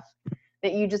stuff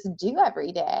that you just do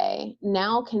every day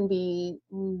now can be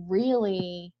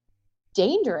really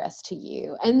dangerous to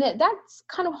you. And that's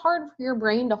kind of hard for your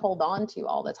brain to hold on to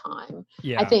all the time.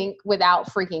 I think, without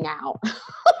freaking out.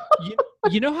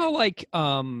 you know how like,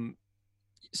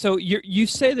 so you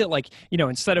say that like,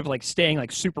 instead of like staying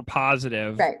like super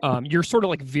positive, you're sort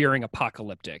of like veering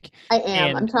apocalyptic. I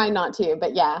am. I'm trying not to,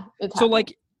 but yeah, it's so happening.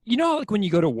 like, You know, like when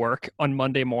you go to work on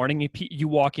Monday morning, you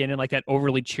walk in and like that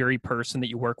overly cheery person that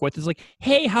you work with is like,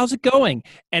 "Hey, how's it going?"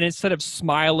 And instead of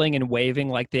smiling and waving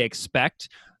like they expect,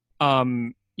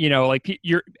 like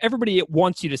everybody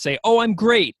wants you to say, "Oh, I'm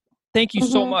great. Thank you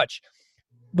so Mm-hmm. much."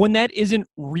 When that isn't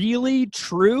really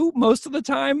true most of the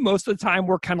time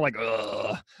we're kind of like,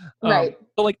 ugh. Right.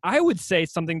 So like I would say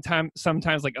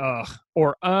sometimes like, ugh,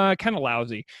 or kind of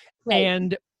lousy. Right.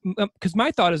 And because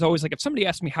my thought is always like, if somebody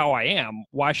asks me how I am,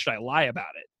 why should I lie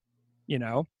about it? You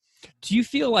know? Do you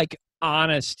feel like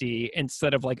honesty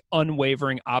instead of like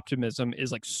unwavering optimism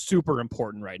is like super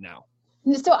important right now?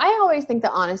 So I always think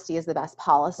that honesty is the best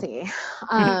policy,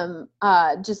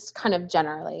 just kind of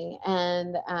generally.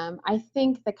 And I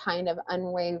think the kind of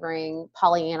unwavering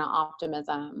Pollyanna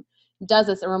optimism does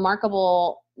us a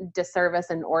remarkable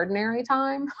disservice in ordinary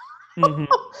time. Mm-hmm.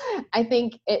 I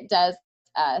think it does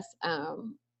us.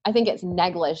 I think it's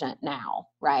negligent now,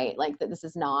 right? Like that this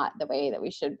is not the way that we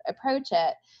should approach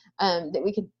it. That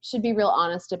we should be real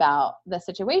honest about the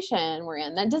situation we're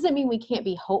in. That doesn't mean we can't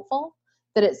be hopeful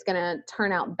that it's going to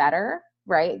turn out better,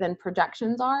 right, than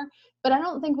projections are. But I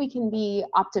don't think we can be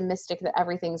optimistic that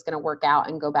everything's going to work out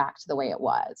and go back to the way it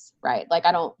was, right? Like,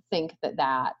 I don't think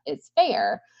that is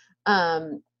fair.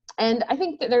 And I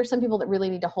think that there's some people that really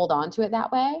need to hold on to it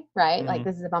that way, right? Mm-hmm. Like,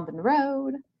 this is a bump in the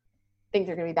road. Things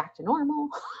are going to be back to normal.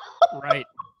 Right.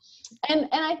 And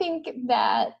I think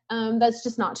that that's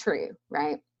just not true,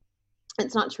 right?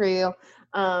 It's not true.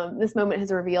 This moment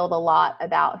has revealed a lot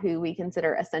about who we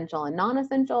consider essential and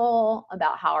non-essential,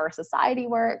 about how our society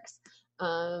works.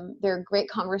 There are great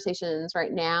conversations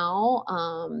right now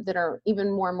that are even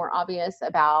more and more obvious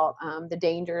about the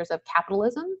dangers of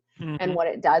capitalism and what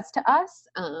it does to us.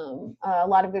 A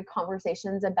lot of good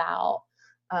conversations about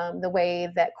the way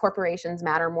that corporations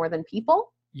matter more than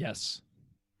people. Yes.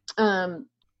 And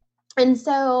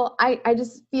so I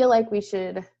just feel like we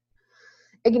should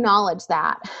acknowledge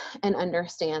that and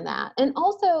understand that, and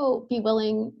also be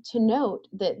willing to note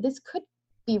that this could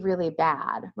be really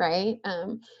bad, right?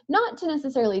 Not to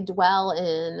necessarily dwell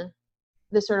in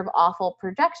the sort of awful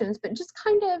projections, but just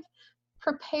kind of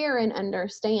prepare and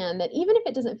understand that even if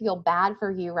it doesn't feel bad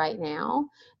for you right now,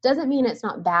 doesn't mean it's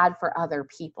not bad for other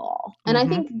people. And I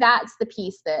think that's the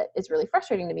piece that is really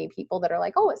frustrating to me. People that are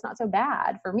like, oh, it's not so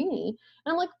bad for me.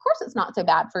 And I'm like, of course it's not so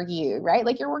bad for you, right?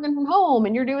 Like, you're working from home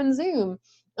and you're doing Zoom.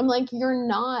 I'm like, you're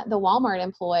not the Walmart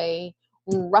employee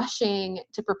rushing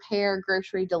to prepare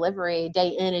grocery delivery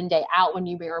day in and day out when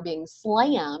you are being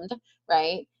slammed,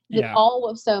 right? That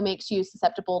also makes you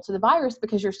susceptible to the virus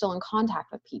because you're still in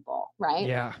contact with people, right?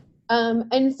 Yeah.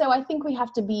 And so I think we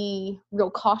have to be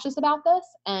real cautious about this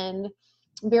and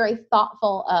very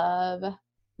thoughtful of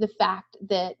the fact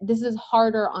that this is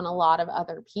harder on a lot of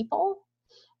other people,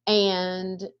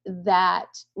 and that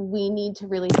we need to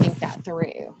really think that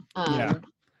through.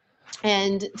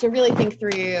 And to really think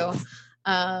through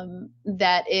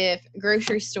that if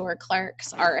grocery store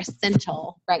clerks are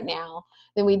essential right now,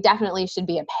 then we definitely should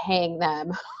be paying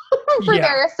them for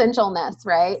their essentialness,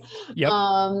 right? Yep.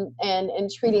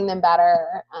 And treating them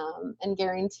better, and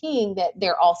guaranteeing that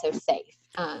they're also safe.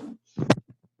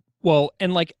 Well,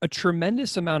 and like a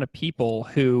tremendous amount of people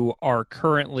who are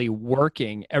currently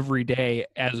working every day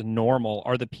as normal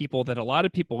are the people that a lot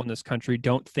of people in this country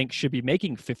don't think should be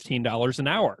making $15 an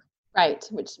hour. Right,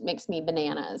 which makes me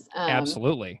bananas.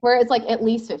 Absolutely. Where it's like at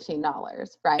least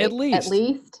 $15, right? At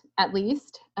least.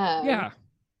 Yeah.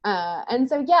 And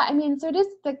so, yeah, I mean, so just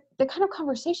the kind of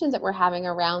conversations that we're having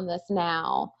around this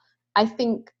now, I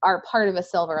think are part of a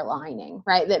silver lining,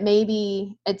 right? That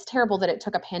maybe it's terrible that it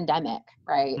took a pandemic,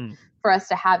 right, for us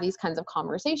to have these kinds of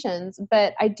conversations.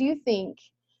 But I do think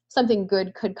something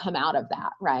good could come out of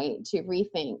that, right? To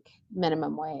rethink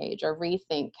minimum wage or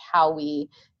rethink how we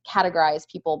categorize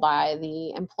people by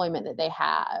the employment that they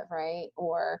have, right?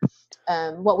 Or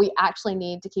what we actually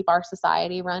need to keep our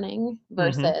society running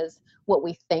versus what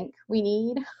we think we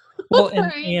need. Well,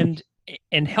 Right?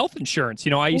 and health insurance.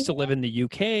 I used to live in the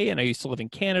UK and I used to live in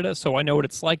Canada, so I know what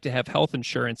it's like to have health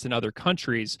insurance in other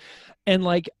countries. And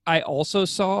like, I also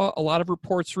saw a lot of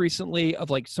reports recently of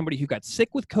like somebody who got sick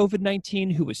with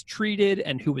COVID-19, who was treated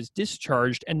and who was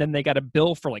discharged, and then they got a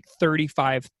bill for like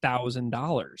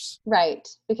 $35,000. Right,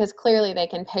 because clearly they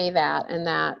can pay that, and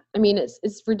that, I mean,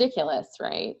 it's ridiculous,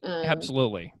 right?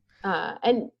 Absolutely.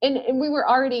 And we were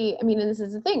already, I mean, and this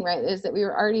is the thing, right? Is that we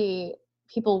were already,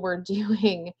 people were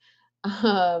doing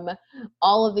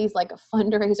all of these like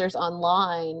fundraisers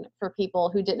online for people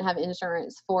who didn't have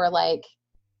insurance for like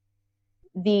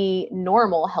the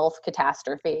normal health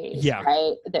catastrophes,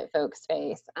 right, that folks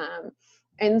face.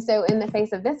 And so in the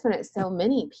face of this, when it's so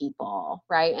many people,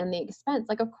 right, and the expense,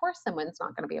 like, of course someone's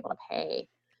not going to be able to pay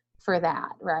for that,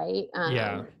 right?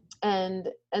 Yeah. And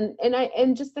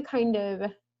just the kind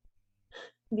of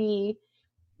the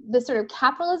sort of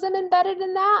capitalism embedded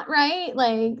in that, right?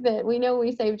 Like, that we know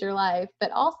we saved your life,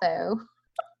 but also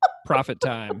Profit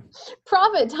time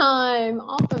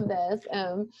off of this.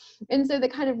 And so the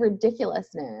kind of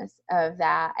ridiculousness of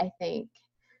that, I think,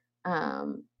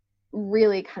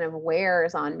 really kind of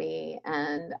wears on me.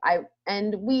 And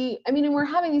we're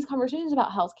having these conversations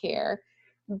about healthcare,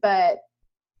 but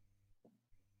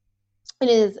it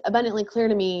is abundantly clear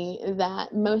to me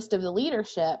that most of the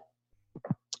leadership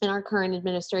in our current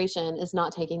administration is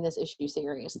not taking this issue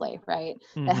seriously, right?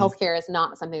 Mm-hmm. That healthcare is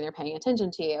not something they're paying attention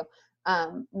to.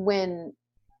 When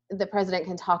the president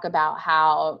can talk about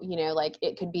how, like,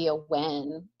 it could be a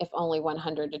win if only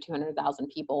 100 to 200,000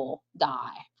 people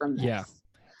die from this. Yeah.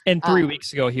 And 3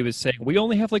 weeks ago, he was saying, we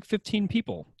only have like 15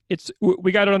 people.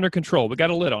 We got it under control. We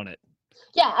got a lid on it.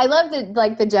 Yeah, I love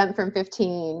the jump from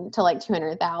 15 to like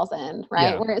 200,000, right?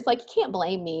 Yeah. Where it's like, you can't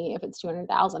blame me if it's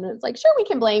 200,000. And it's like, sure, we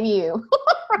can blame you.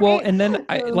 Right? Well, and then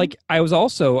I was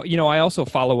also, I also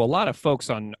follow a lot of folks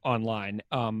online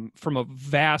from a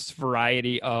vast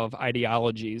variety of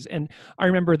ideologies. And I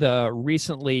remember the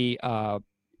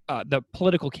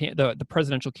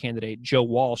presidential candidate, Joe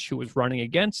Walsh, who was running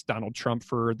against Donald Trump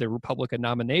for the Republican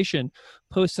nomination,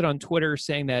 posted on Twitter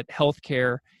saying that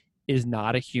healthcare is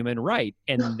not a human right,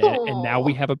 and now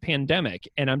we have a pandemic.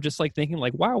 And I'm just like thinking,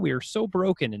 like, wow, we are so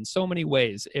broken in so many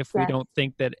ways if we don't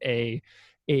think that a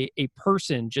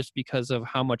person, just because of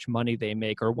how much money they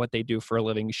make or what they do for a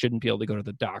living, shouldn't be able to go to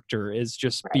the doctor is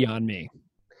just beyond me.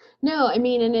 No, I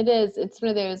mean, and it's one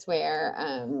of those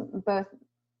where both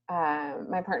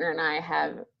my partner and I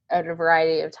have at a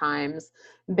variety of times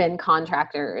been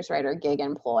contractors, right, or gig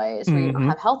employees where you don't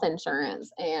have health insurance.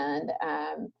 And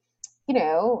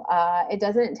it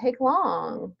doesn't take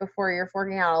long before you're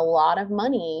forking out a lot of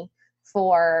money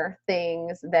for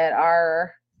things that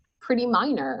are pretty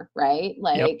minor, right?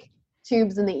 Like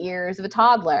tubes in the ears of a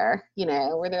toddler,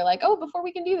 where they're like, oh, before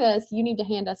we can do this, you need to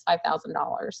hand us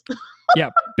 $5,000. Yeah,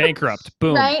 bankrupt.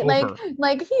 Boom. Right? Over.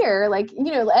 Like here,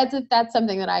 as if that's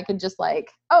something that I could just like,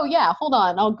 oh yeah, hold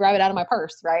on, I'll grab it out of my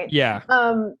purse, right? Yeah.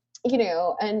 And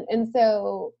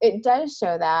so it does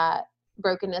show that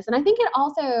brokenness. And I think it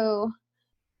also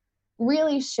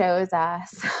really shows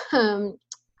us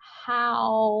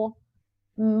how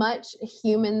much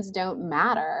humans don't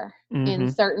matter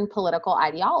in certain political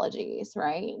ideologies,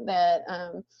 right? That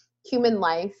human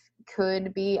life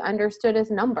could be understood as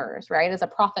numbers, right? As a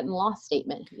profit and loss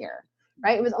statement here,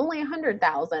 right? It was only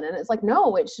 100,000. And it's like,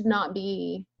 no,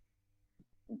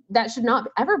 that should not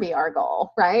ever be our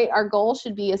goal, right? Our goal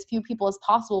should be as few people as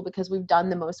possible, because we've done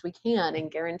the most we can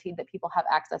and guaranteed that people have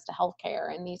access to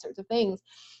healthcare and these sorts of things.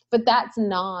 But that's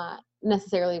not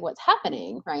necessarily what's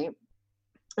happening, right?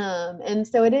 And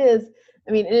so it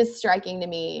is striking to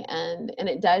me, and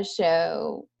it does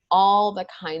show all the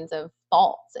kinds of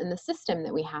faults in the system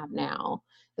that we have now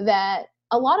that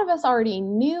a lot of us already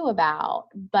knew about,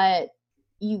 but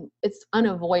it's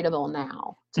unavoidable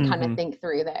now to kind of think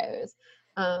through those.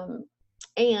 And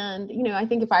I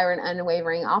think if I were an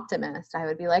unwavering optimist, I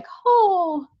would be like,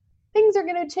 oh, things are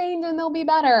going to change and they'll be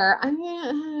better. I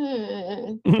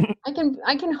mean,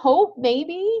 I can hope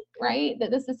maybe, right,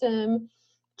 that the system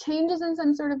changes in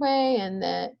some sort of way, and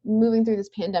that moving through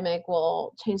this pandemic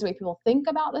will change the way people think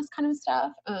about this kind of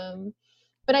stuff.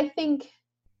 But I think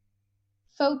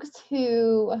folks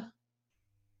who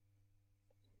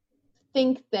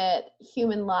think that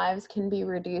human lives can be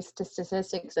reduced to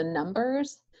statistics and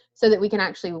numbers so that we can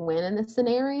actually win in this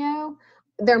scenario,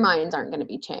 their minds aren't going to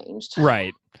be changed.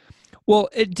 Right. Well,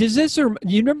 does this, or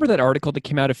you remember that article that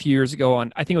came out a few years ago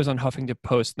I think it was on Huffington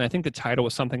Post, and I think the title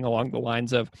was something along the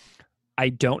lines of, I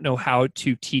don't know how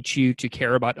to teach you to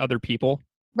care about other people.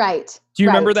 Right. Do you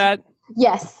remember that?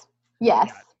 Yes. Yes.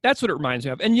 Yeah, that's what it reminds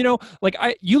me of. And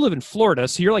you live in Florida,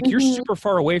 so you're like, you're super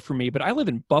far away from me, but I live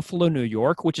in Buffalo, New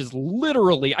York, which is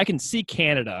literally, I can see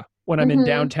Canada when I'm in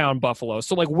downtown Buffalo.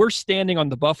 So like, we're standing on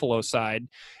the Buffalo side,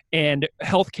 and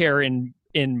healthcare in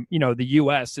the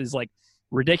US is like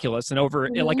ridiculous. And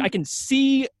and like, I can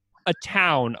see a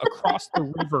town across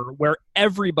the river where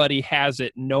everybody has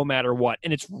it no matter what.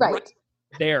 And it's right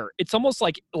there. It's almost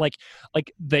like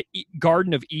the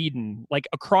Garden of Eden, like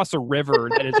across a river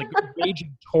that is like a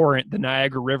raging torrent, the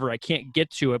Niagara River. I can't get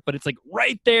to it, but it's like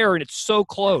right there, and it's so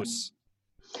close.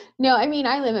 No, I mean,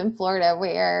 I live in Florida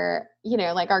where,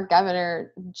 like our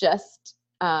governor just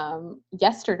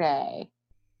yesterday,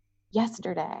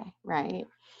 right?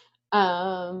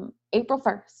 April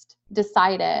 1st,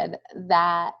 decided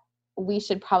that we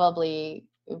should probably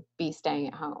be staying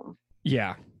at home.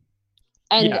 Yeah.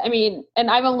 And Yeah. I mean, and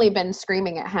I've only been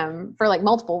screaming at him for like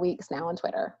multiple weeks now on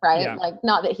Twitter, right? Yeah. Like,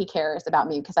 not that he cares about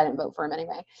me because I didn't vote for him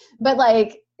anyway, but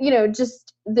like, you know,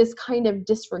 just this kind of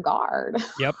disregard.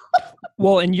 Yep.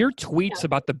 Well, and your tweets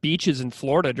about the beaches in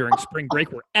Florida during spring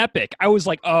break were epic. I was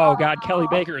like, oh God, Kelly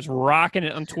Baker is rocking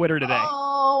it on Twitter today.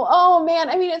 Oh man.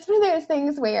 I mean, it's one of those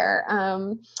things where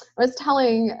I was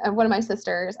telling one of my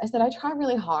sisters, I said, I try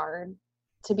really hard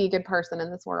to be a good person in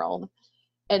this world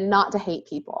and not to hate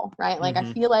people, right? Like,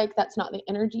 I feel like that's not the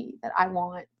energy that I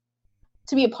want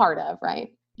to be a part of,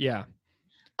 right? Yeah.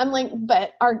 I'm like,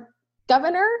 but our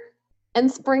governor and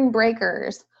spring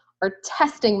breakers are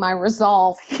testing my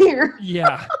resolve here.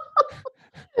 Yeah.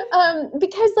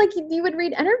 Because like you would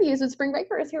read interviews with spring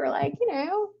breakers who are like, you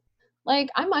know, like,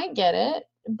 I might get it,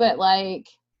 but like,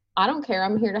 I don't care.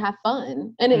 I'm here to have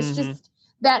fun. And it's just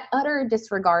that utter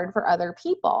disregard for other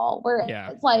people where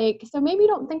it's like, so maybe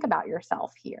don't think about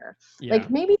yourself here. Yeah.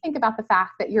 Like, maybe think about the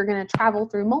fact that you're going to travel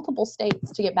through multiple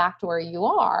states to get back to where you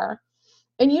are.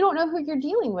 And you don't know who you're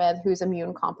dealing with who's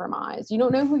immune compromised. You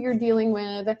don't know who you're dealing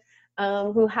with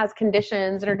who has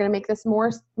conditions that are going to make this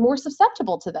more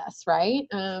susceptible to this, right?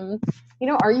 You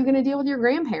know, are you going to deal with your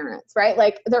grandparents, right?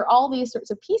 Like, there are all these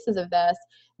sorts of pieces of this,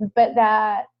 but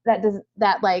that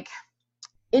like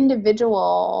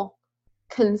individual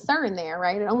concern there,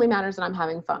 right? It only matters that I'm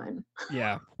having fun.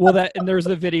 Yeah. Well, and there's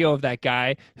the video of that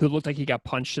guy who looked like he got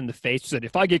punched in the face. Said,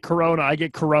 "If I get corona, I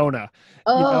get corona."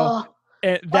 Oh, you know?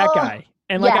 And that guy.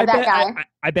 And like,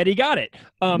 I bet he got it.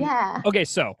 Yeah. Okay.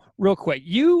 So real quick,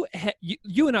 you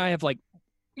and I have, like,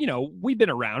 you know, we've been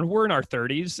around, we're in our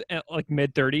 30s, like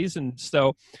mid 30s. And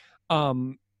so,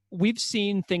 we've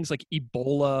seen things like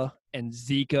Ebola and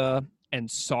Zika and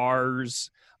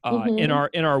SARS, in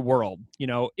our world, you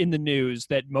know, in the news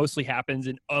that mostly happens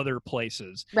in other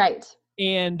places. Right.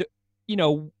 And, you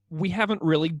know, we haven't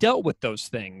really dealt with those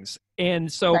things. And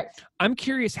so I'm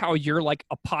curious how your like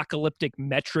apocalyptic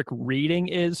metric reading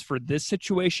is for this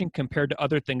situation compared to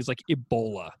other things like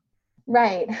Ebola.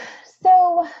 Right.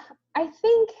 So I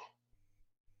think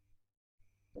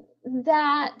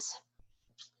that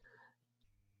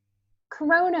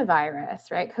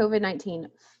coronavirus, right, COVID-19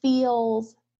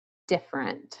 feels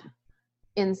different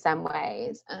in some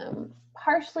ways,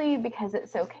 partially because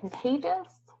it's so contagious,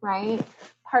 right?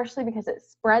 Partially because it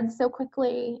spreads so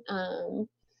quickly,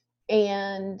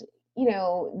 and you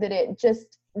know that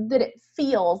it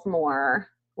feels more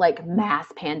like mass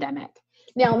pandemic.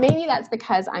 Now, maybe that's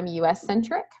because I'm U.S.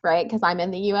 centric, right? Because I'm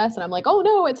in the U.S. and I'm like, oh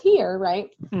no, it's here, right?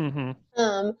 And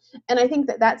I think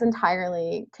that that's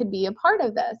entirely could be a part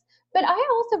of this. But I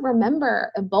also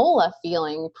remember Ebola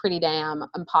feeling pretty damn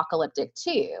apocalyptic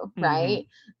too, right?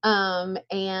 And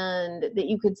that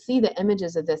you could see the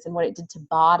images of this and what it did to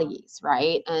bodies,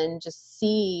 right? And just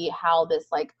see how this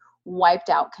like wiped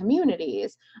out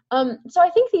communities. So I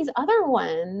think these other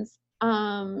ones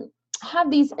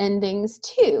have these endings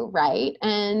too, right?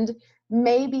 And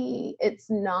maybe it's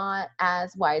not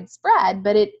as widespread,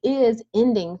 but it is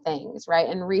ending things, right?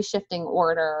 And reshifting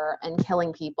order and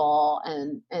killing people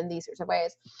and these sorts of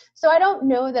ways. So I don't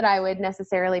know that I would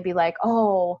necessarily be like,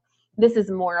 oh, this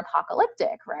is more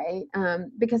apocalyptic, right?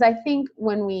 Because I think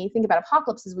when we think about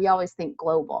apocalypses, we always think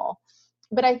global.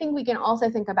 But I think we can also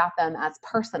think about them as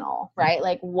personal, right?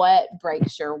 Like, what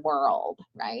breaks your world,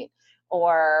 right?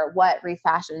 Or what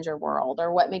refashions your world,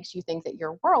 or what makes you think that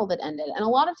your world had ended. And a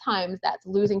lot of times that's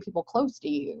losing people close to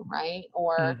you, right?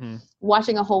 Or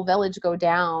watching a whole village go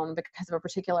down because of a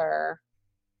particular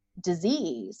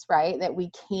disease, right? That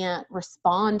we can't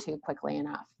respond to quickly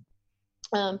enough.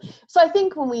 So I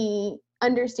think when we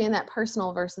understand that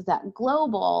personal versus that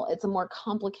global, it's a more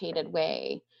complicated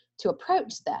way to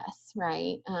approach this,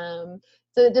 right? So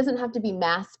it doesn't have to be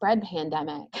mass spread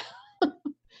pandemic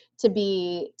to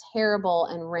be terrible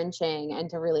and wrenching and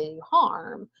to really do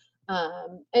harm.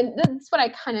 And that's what I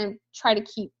kind of try to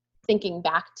keep thinking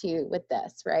back to with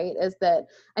this, right? Is that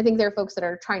I think there are folks that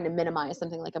are trying to minimize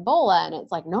something like Ebola, and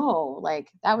it's like, no,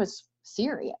 like that was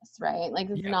serious, right?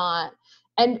 Like it's not,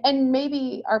 and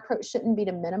maybe our approach shouldn't be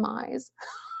to minimize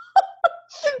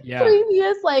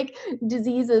previous like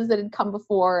diseases that had come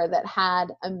before that had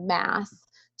a mass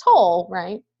toll,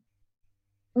 right?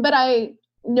 But I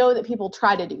know that people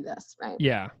try to do this, right?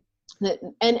 Yeah.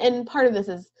 And part of this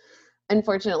is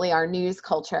unfortunately our news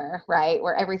culture, right?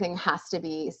 Where everything has to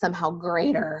be somehow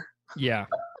greater than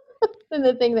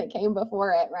the thing that came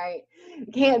before it, right?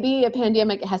 It can't be a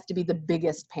pandemic, it has to be the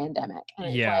biggest pandemic.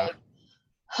 And it's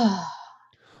like,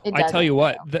 It I tell doesn't. you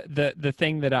what, the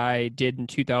thing that I did in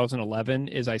 2011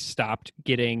 is I stopped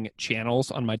getting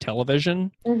channels on my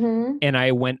television Mm-hmm. and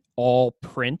I went all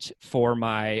print for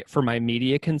my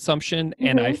media consumption,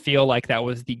 and I Mm-hmm. feel like that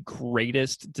was the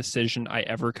greatest decision I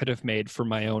ever could have made for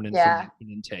my own Yeah. information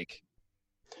intake.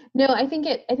 No, I think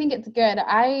it's good.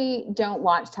 I don't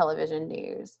watch television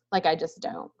news. Like I just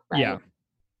don't, Yeah. right?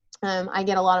 I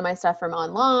get a lot of my stuff from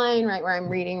online, right, where I'm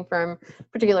reading from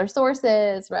particular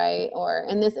sources, right? Or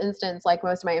in this instance, like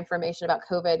most of my information about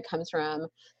COVID comes from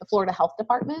the Florida Health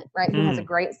Department, right, who has a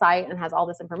great site and has all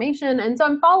this information. And so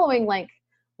I'm following like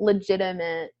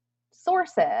legitimate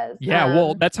sources. Yeah,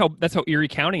 well, that's how Erie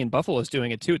County and Buffalo is doing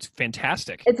it too. It's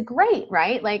fantastic. It's great,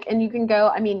 right? Like, and you can go,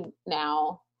 I mean,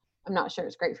 now I'm not sure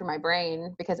it's great for my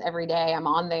brain because every day I'm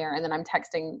on there and then I'm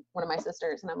texting one of my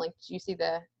sisters and I'm like, do you see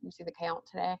the count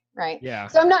today? Right. Yeah.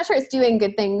 So I'm not sure it's doing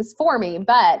good things for me,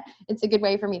 but it's a good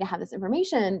way for me to have this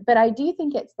information. But I do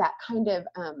think it's that kind of,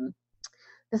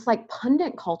 this like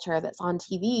pundit culture that's on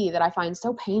TV that I find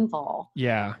so painful.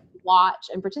 Yeah.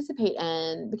 Watch and participate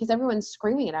in because everyone's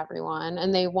screaming at everyone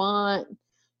and they want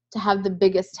to have the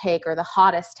biggest take or the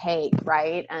hottest take,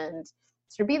 right? And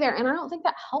to be there. And I don't think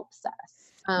that helps us.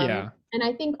 Yeah. And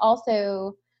I think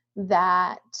also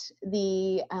that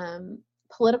the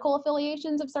political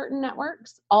affiliations of certain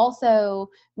networks also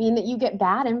mean that you get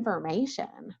bad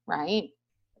information, right?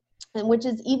 And which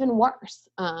is even worse.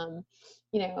 My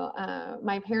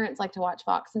parents like to watch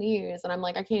Fox News, and I'm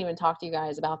like, I can't even talk to you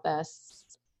guys about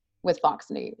this with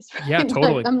Fox News. Right? Yeah,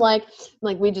 totally. I'm like,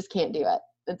 we just can't do it.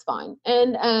 It's fine.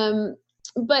 And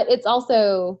but it's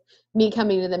also me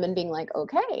coming to them and being like,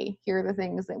 okay, here are the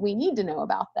things that we need to know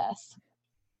about this.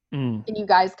 And you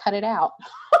guys cut it out.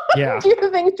 Yeah. Do the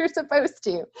things you're supposed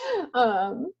to.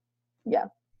 Yeah.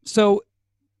 So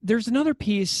there's another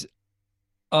piece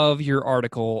of your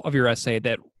article, of your essay,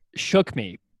 that shook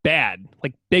me bad,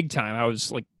 like big time. I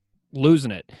was like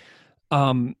losing it.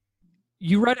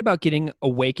 You write about getting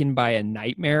awakened by a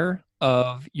nightmare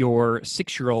of your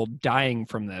 6-year-old dying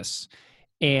from this.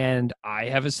 And I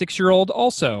have a 6-year-old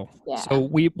also. Yeah. So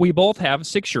we both have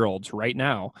 6-year-olds right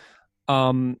now.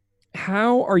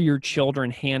 How are your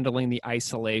children handling the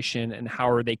isolation, and how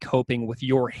are they coping with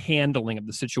your handling of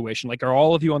the situation? Like, are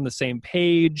all of you on the same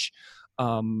page?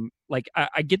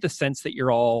 I get the sense that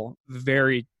you're all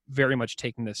very, very much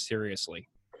taking this seriously.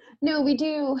 No, we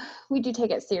do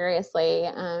take it seriously.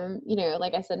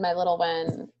 Like I said, my little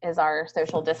one is our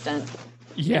social distance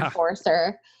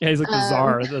enforcer. Yeah, he's like the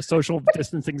czar, the social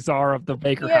distancing czar of the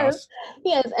Baker house.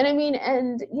 Yes. And I mean,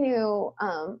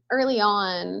 early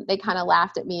on, they kind of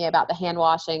laughed at me about the hand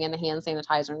washing and the hand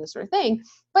sanitizer and this sort of thing,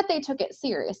 but they took it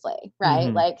seriously, right?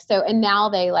 Mm-hmm. Like, so, and now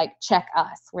they like check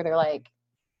us where they're like,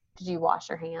 did you wash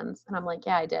your hands? And I'm like,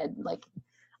 yeah, I did. Like,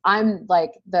 I'm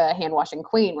like the hand washing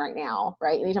queen right now,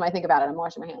 right? Anytime I think about it, I'm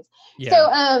washing my hands. Yeah. So,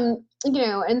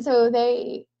 and so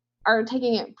they are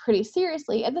taking it pretty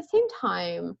seriously. At the same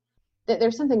time, that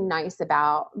there's something nice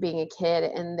about being a kid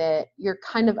and that you're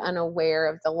kind of unaware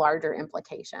of the larger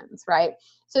implications, right?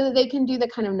 So that they can do the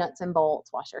kind of nuts and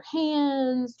bolts, wash your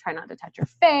hands, try not to touch your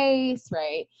face,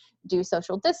 right? Do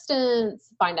social distance,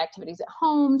 find activities at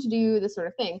home to do, this sort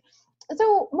of thing.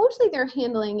 So mostly they're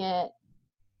handling it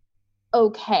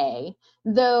okay,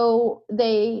 though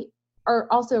they are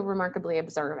also remarkably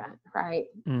observant, right?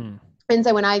 And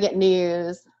so when I get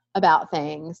news about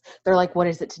things, they're like, what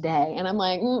is it today? And I'm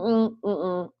like,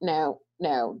 no,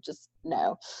 just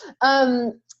no.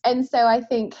 And so I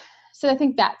think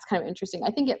that's kind of interesting.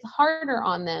 I think it's harder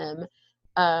on them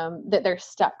that they're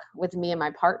stuck with me and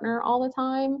my partner all the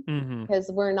time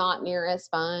because we're not near as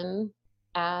fun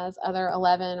as other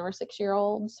 11 or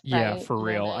 6-year-olds. Yeah, right? for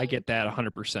real. I get that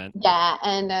 100%. Yeah.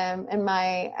 And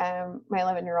my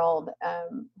 11-year-old,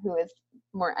 who is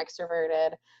more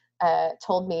extroverted,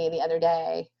 told me the other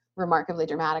day, remarkably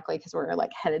dramatically, because we're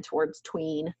like headed towards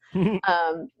tween,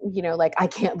 like, I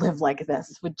can't live like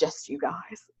this with just you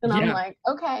guys. And I'm like,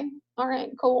 okay, all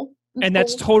right, cool.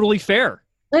 That's totally fair.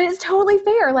 It is totally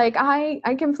fair. Like, I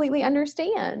completely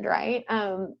understand. Right.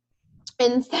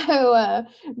 And so,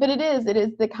 but it is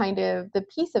the kind of the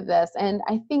piece of this. And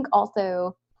I think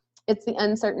also it's the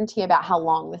uncertainty about how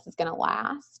long this is going to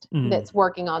last that's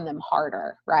working on them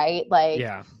harder. Right. Like,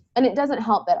 and it doesn't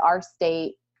help that our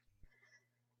state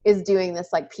is doing this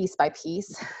like piece by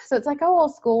piece. So it's like, oh, well,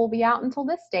 school will be out until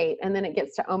this date. And then it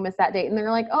gets to almost that date. And they're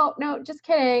like, oh, no, just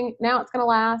kidding. Now it's going to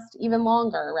last even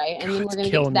longer. Right. And then we're going to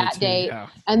get to that date. Yeah.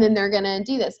 And then they're going to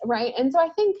do this. Right. And so I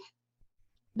think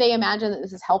they imagine that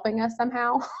this is helping us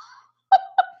somehow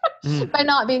by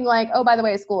not being like, oh, by the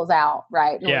way, school is out.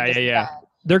 Right. Yeah.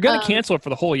 They're going to cancel it for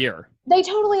the whole year. They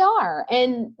totally are.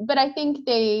 But I think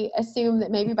they assume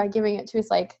that maybe by giving it to us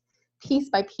like piece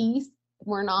by piece,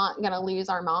 we're not going to lose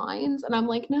our minds. And I'm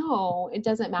like, no, it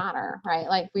doesn't matter, right?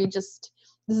 Like this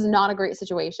is not a great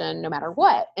situation no matter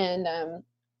what. And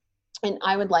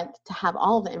I would like to have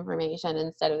all the information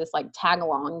instead of this like tag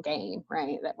along game,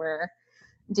 right, that we're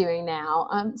doing now.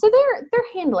 So they're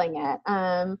handling it.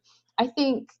 I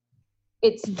think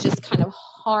it's just kind of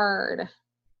hard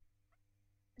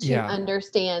to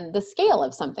understand the scale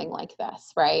of something like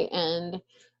this, right? And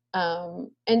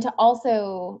to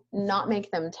also not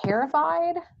make them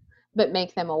terrified, but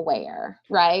make them aware,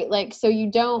 right? Like, so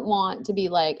you don't want to be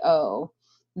like, oh,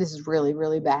 this is really,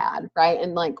 really bad, right?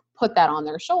 And like put that on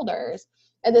their shoulders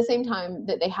at the same time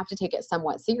that they have to take it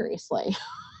somewhat seriously.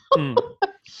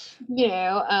 You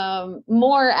know,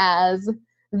 more as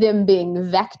them being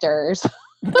vectors,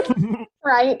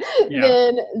 right?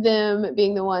 Than them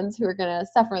being the ones who are going to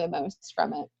suffer the most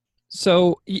from it.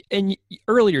 So, and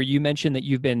earlier you mentioned that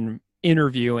you've been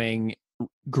interviewing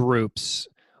groups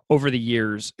over the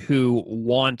years who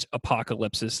want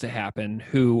apocalypses to happen,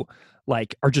 who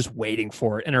like are just waiting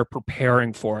for it and are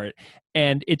preparing for it.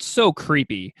 And it's so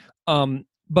creepy.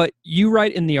 But you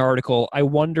write in the article, I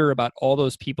wonder about all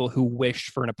those people who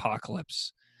wished for an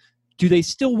apocalypse. Do they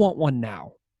still want one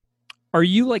now? Are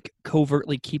you like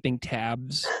covertly keeping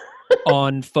tabs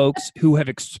on folks who have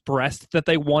expressed that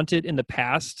they want it in the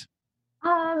past?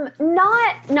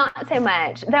 Not so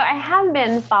much, though I have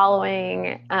been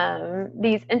following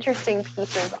these interesting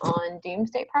pieces on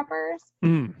doomsday preppers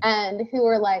and who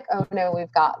are like, oh no,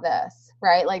 we've got this,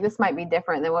 right? Like this might be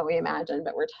different than what we imagined,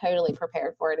 but we're totally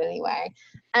prepared for it anyway.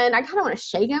 And I kind of want to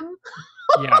shake him.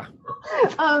 Yeah.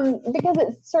 Because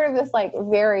it's sort of this like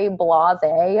very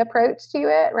blasé approach to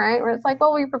it, right? Where it's like,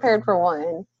 well, we prepared for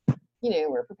one. You know,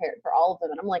 we're prepared for all of them.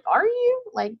 And I'm like, are you?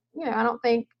 Like, you know, I don't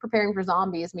think preparing for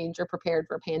zombies means you're prepared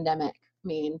for a pandemic. I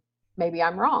mean, maybe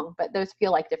I'm wrong, but those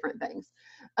feel like different things.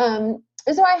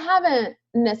 So I haven't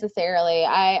necessarily,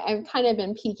 I've kind of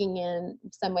been peeking in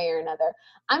some way or another.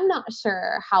 I'm not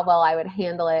sure how well I would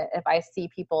handle it if I see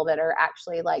people that are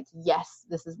actually like, yes,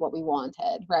 this is what we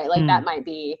wanted, right? Like that might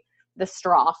be the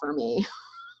straw for me.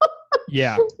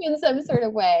 Yeah. In some sort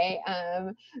of way,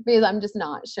 because I'm just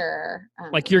not sure.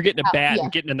 Like you're getting a bat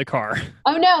and getting in the car.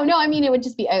 Oh, no. I mean, it would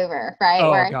just be over, right?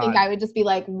 Oh, Where God. I think I would just be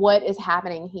like, what is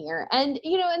happening here? And,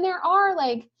 you know, and there are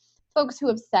like folks who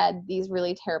have said these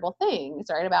really terrible things,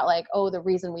 right? About like, oh, the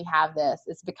reason we have this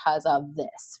is because of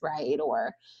this, right?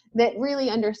 Or that really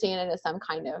understand it as some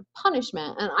kind of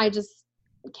punishment. And I just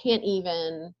can't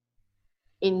even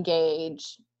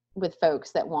engage with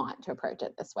folks that want to approach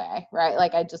it this way, right?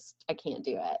 Like I can't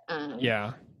do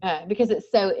it. Because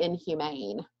it's so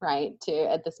inhumane, right?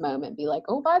 To at this moment be like,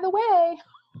 oh, by the way,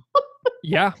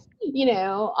 you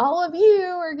know, all of you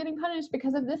are getting punished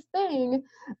because of this thing.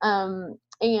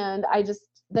 And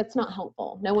that's not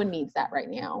helpful. No one needs that right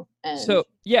now. And so,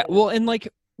 well, and like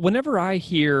whenever I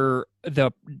hear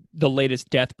the latest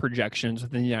death projections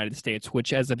within the United States,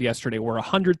 which as of yesterday were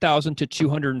 100,000 to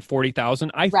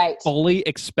 240,000, I fully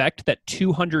expect that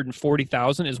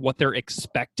 240,000 is what they're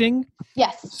expecting.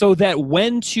 Yes. So that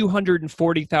when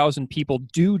 240,000 people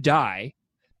do die,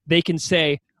 they can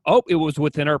say, oh, it was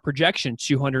within our projection,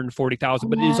 240,000,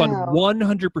 but it is on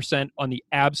 100% on the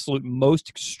absolute most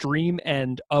extreme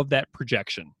end of that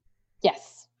projection.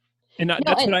 Yes. And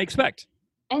that's what I expect.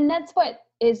 And that's what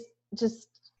is just,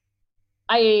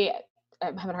 I'm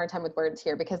having a hard time with words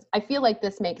here because I feel like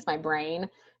this makes my brain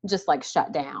just like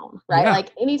shut down, right? Yeah.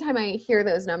 Like anytime I hear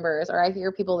those numbers or I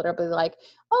hear people that are like,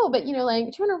 oh, but you know,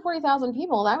 like 240,000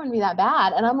 people, that wouldn't be that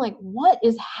bad. And I'm like, what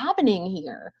is happening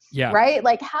here? Yeah. Right?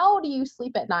 Like, how do you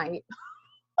sleep at night?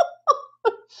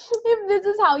 If this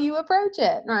is how you approach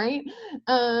it, right?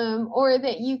 Or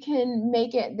that you can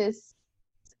make it this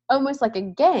almost like a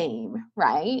game,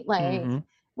 right? Like,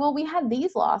 well, we had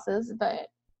these losses, but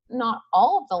not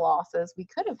all of the losses we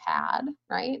could have had,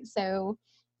 right? So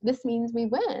this means we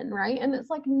win, right? And it's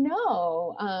like,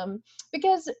 no,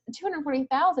 because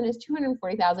 240,000 is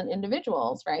 240,000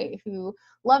 individuals, right? Who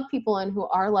love people and who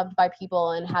are loved by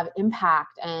people and have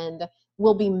impact and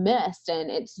will be missed.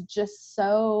 And it's just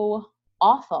so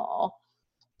awful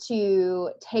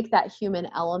to take that human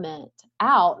element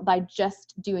out by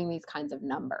just doing these kinds of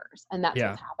numbers. And that's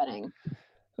what's happening.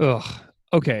 Ugh.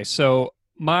 Okay. So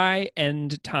my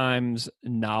end times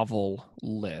novel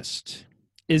list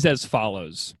is as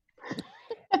follows.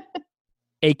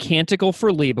 A Canticle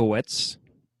for Leibowitz,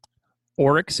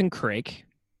 Oryx and Crake,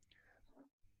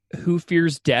 Who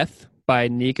Fears Death by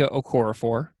Nika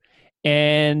Okorafor,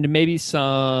 and maybe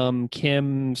some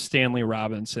Kim Stanley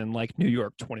Robinson, like New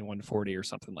York 2140 or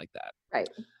something like that. Right.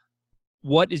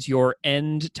 What is your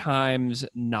end times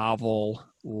novel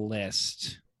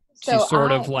list to So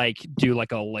sort of like do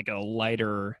like a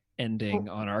lighter ending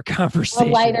on our conversation?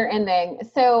 A lighter ending.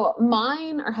 So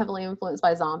mine are heavily influenced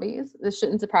by zombies. This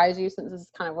shouldn't surprise you since this is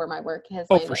kind of where my work has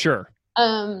landed. For sure.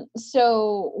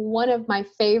 So one of my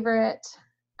favorite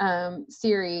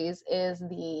series is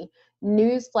the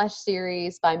News Flesh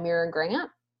series by Mira Grant,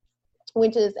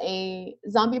 which is a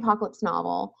zombie apocalypse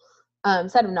novel,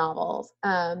 set of novels.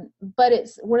 But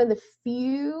it's one of the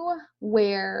few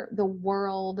where the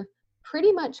world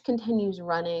pretty much continues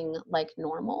running like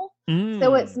normal.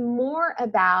 So it's more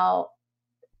about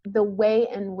the way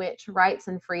in which rights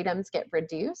and freedoms get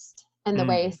reduced and the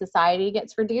way society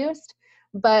gets reduced,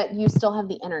 but you still have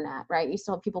the internet, right? You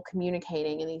still have people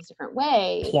communicating in these different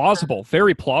ways. Plausible,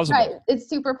 very plausible. Right, it's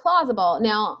super plausible.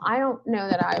 Now, I don't know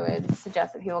that I would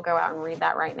suggest that people go out and read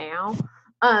that right now,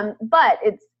 but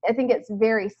I think it's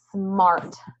very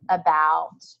smart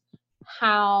about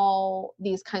how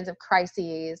these kinds of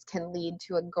crises can lead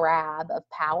to a grab of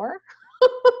power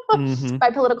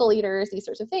by political leaders, these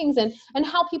sorts of things, and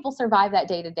how people survive that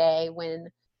day to day when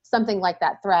something like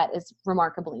that threat is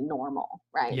remarkably normal,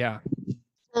 right? Yeah.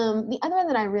 The other one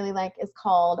that I really like is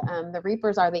called The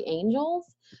Reapers Are the Angels,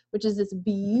 which is this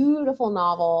beautiful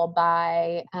novel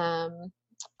by,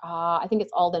 I think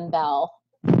it's Alden Bell.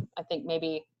 I think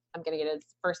maybe I'm going to get his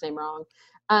first name wrong.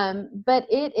 But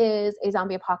it is a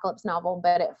zombie apocalypse novel,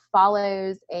 but it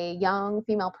follows a young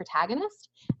female protagonist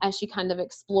as she kind of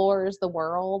explores the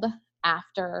world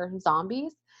after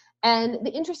zombies. And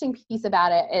the interesting piece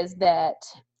about it is that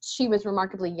she was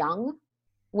remarkably young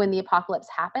when the apocalypse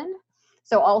happened.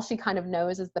 So all she kind of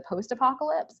knows is the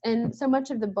post-apocalypse. And so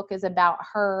much of the book is about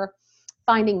her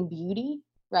finding beauty,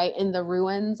 right, in the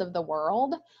ruins of the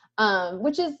world,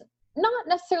 which is not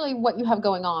necessarily what you have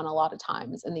going on a lot of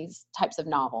times in these types of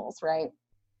novels, right?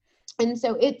 And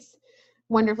so it's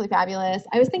wonderfully fabulous.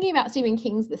 I was thinking about Stephen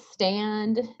King's The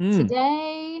Stand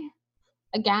today.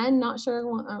 Again, not sure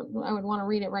I would want to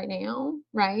read it right now,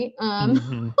 right?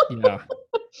 Yeah.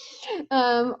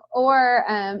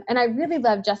 And I really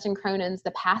love Justin Cronin's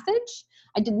The Passage.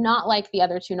 I did not like the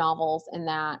other two novels in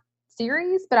that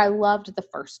series, but I loved the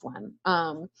first one.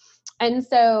 And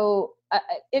so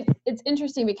it's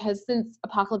interesting because since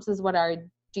apocalypse is what I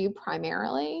do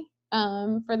primarily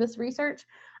for this research,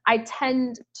 I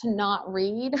tend to not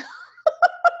read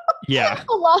a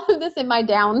lot of this in my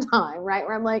downtime, right?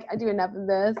 Where I'm like, I do enough of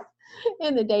this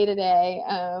in the day-to-day.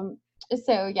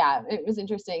 So yeah, it was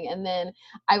interesting. And then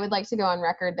I would like to go on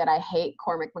record that I hate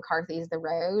Cormac McCarthy's The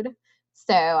Road.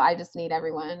 So I just need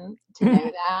everyone to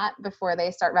know that before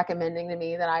they start recommending to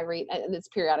me that I read. And this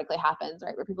periodically happens,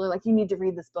 right? Where people are like, you need to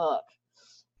read this book.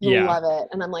 You'll love it.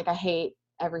 And I'm like, I hate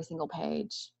every single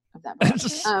page of that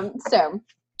book.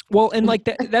 Well, and like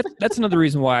that's another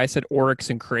reason why I said Oryx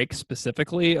and Crake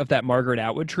specifically of that Margaret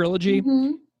Atwood trilogy.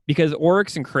 Because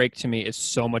Oryx and Crake to me is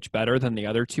so much better than the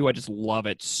other two. I just love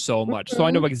it so much. So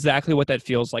I know exactly what that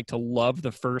feels like to love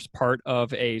the first part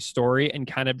of a story and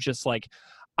kind of just like,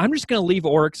 I'm just going to leave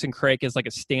Oryx and Crake as like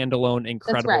a standalone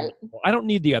incredible. That's right. I don't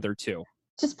need the other two.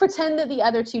 Just pretend that the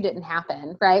other two didn't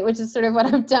happen, right? Which is sort of what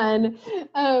I've done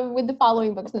with the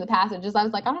following books in The Passage. I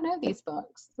was like, I don't know these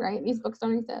books, right? These books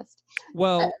don't exist.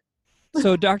 Well,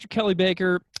 so Dr. Kelly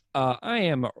Baker, I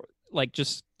am like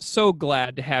just so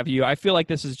glad to have you. I feel like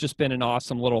this has just been an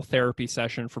awesome little therapy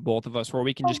session for both of us where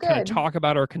we can just kind of talk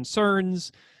about our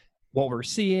concerns, what we're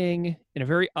seeing in a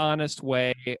very honest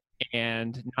way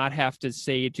and not have to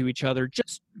say to each other,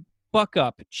 just buck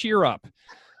up, cheer up.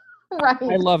 Right.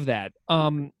 I love that.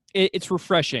 It's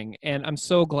refreshing, and I'm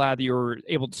so glad that you were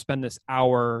able to spend this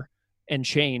hour and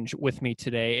change with me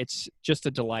today. It's just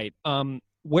a delight.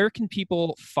 Where can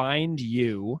people find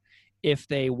you if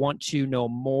they want to know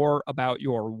more about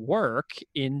your work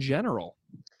in general?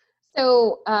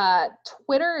 So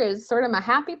Twitter is sort of my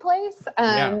happy place.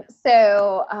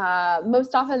 So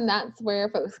most often that's where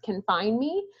folks can find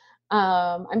me.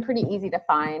 I'm pretty easy to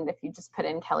find. If you just put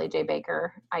in Kelly J.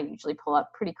 Baker, I usually pull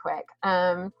up pretty quick.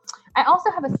 I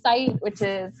also have a site, which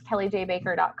is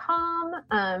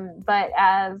kellyjbaker.com. But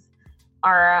as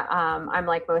I'm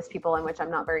like most people in which I'm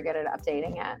not very good at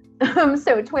updating it.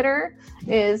 So Twitter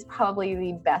is probably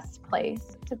the best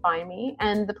place to find me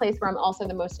and the place where I'm also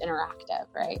the most interactive,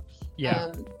 right?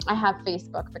 Yeah. I have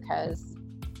Facebook because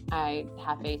I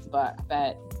have Facebook,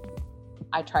 but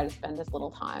I try to spend as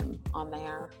little time on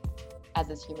there as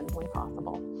is humanly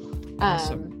possible.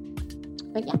 Awesome.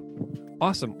 But yeah.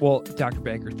 Awesome. Well, Dr.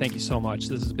 Baker, thank you so much.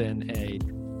 This has been a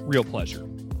real pleasure.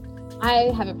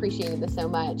 I have appreciated this so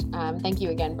much. Thank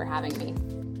you again for having me.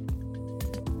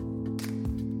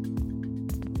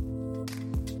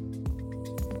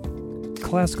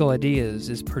 Classical Ideas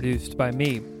is produced by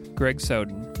me, Greg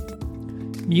Soden.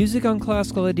 Music on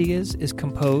Classical Ideas is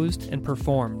composed and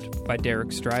performed by Derek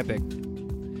Strybeck.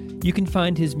 You can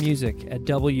find his music at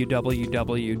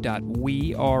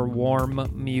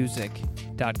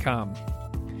www.wearewarmmusic.com.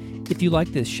 If you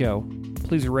like this show,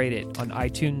 please rate it on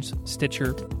iTunes,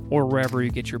 Stitcher, or wherever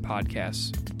you get your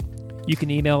podcasts. You can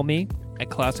email me at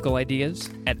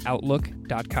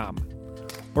classicalideas@outlook.com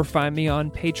or find me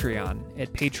on Patreon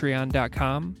at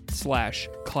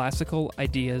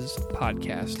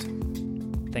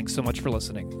patreon.com/classicalideaspodcast. Thanks so much for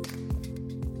listening.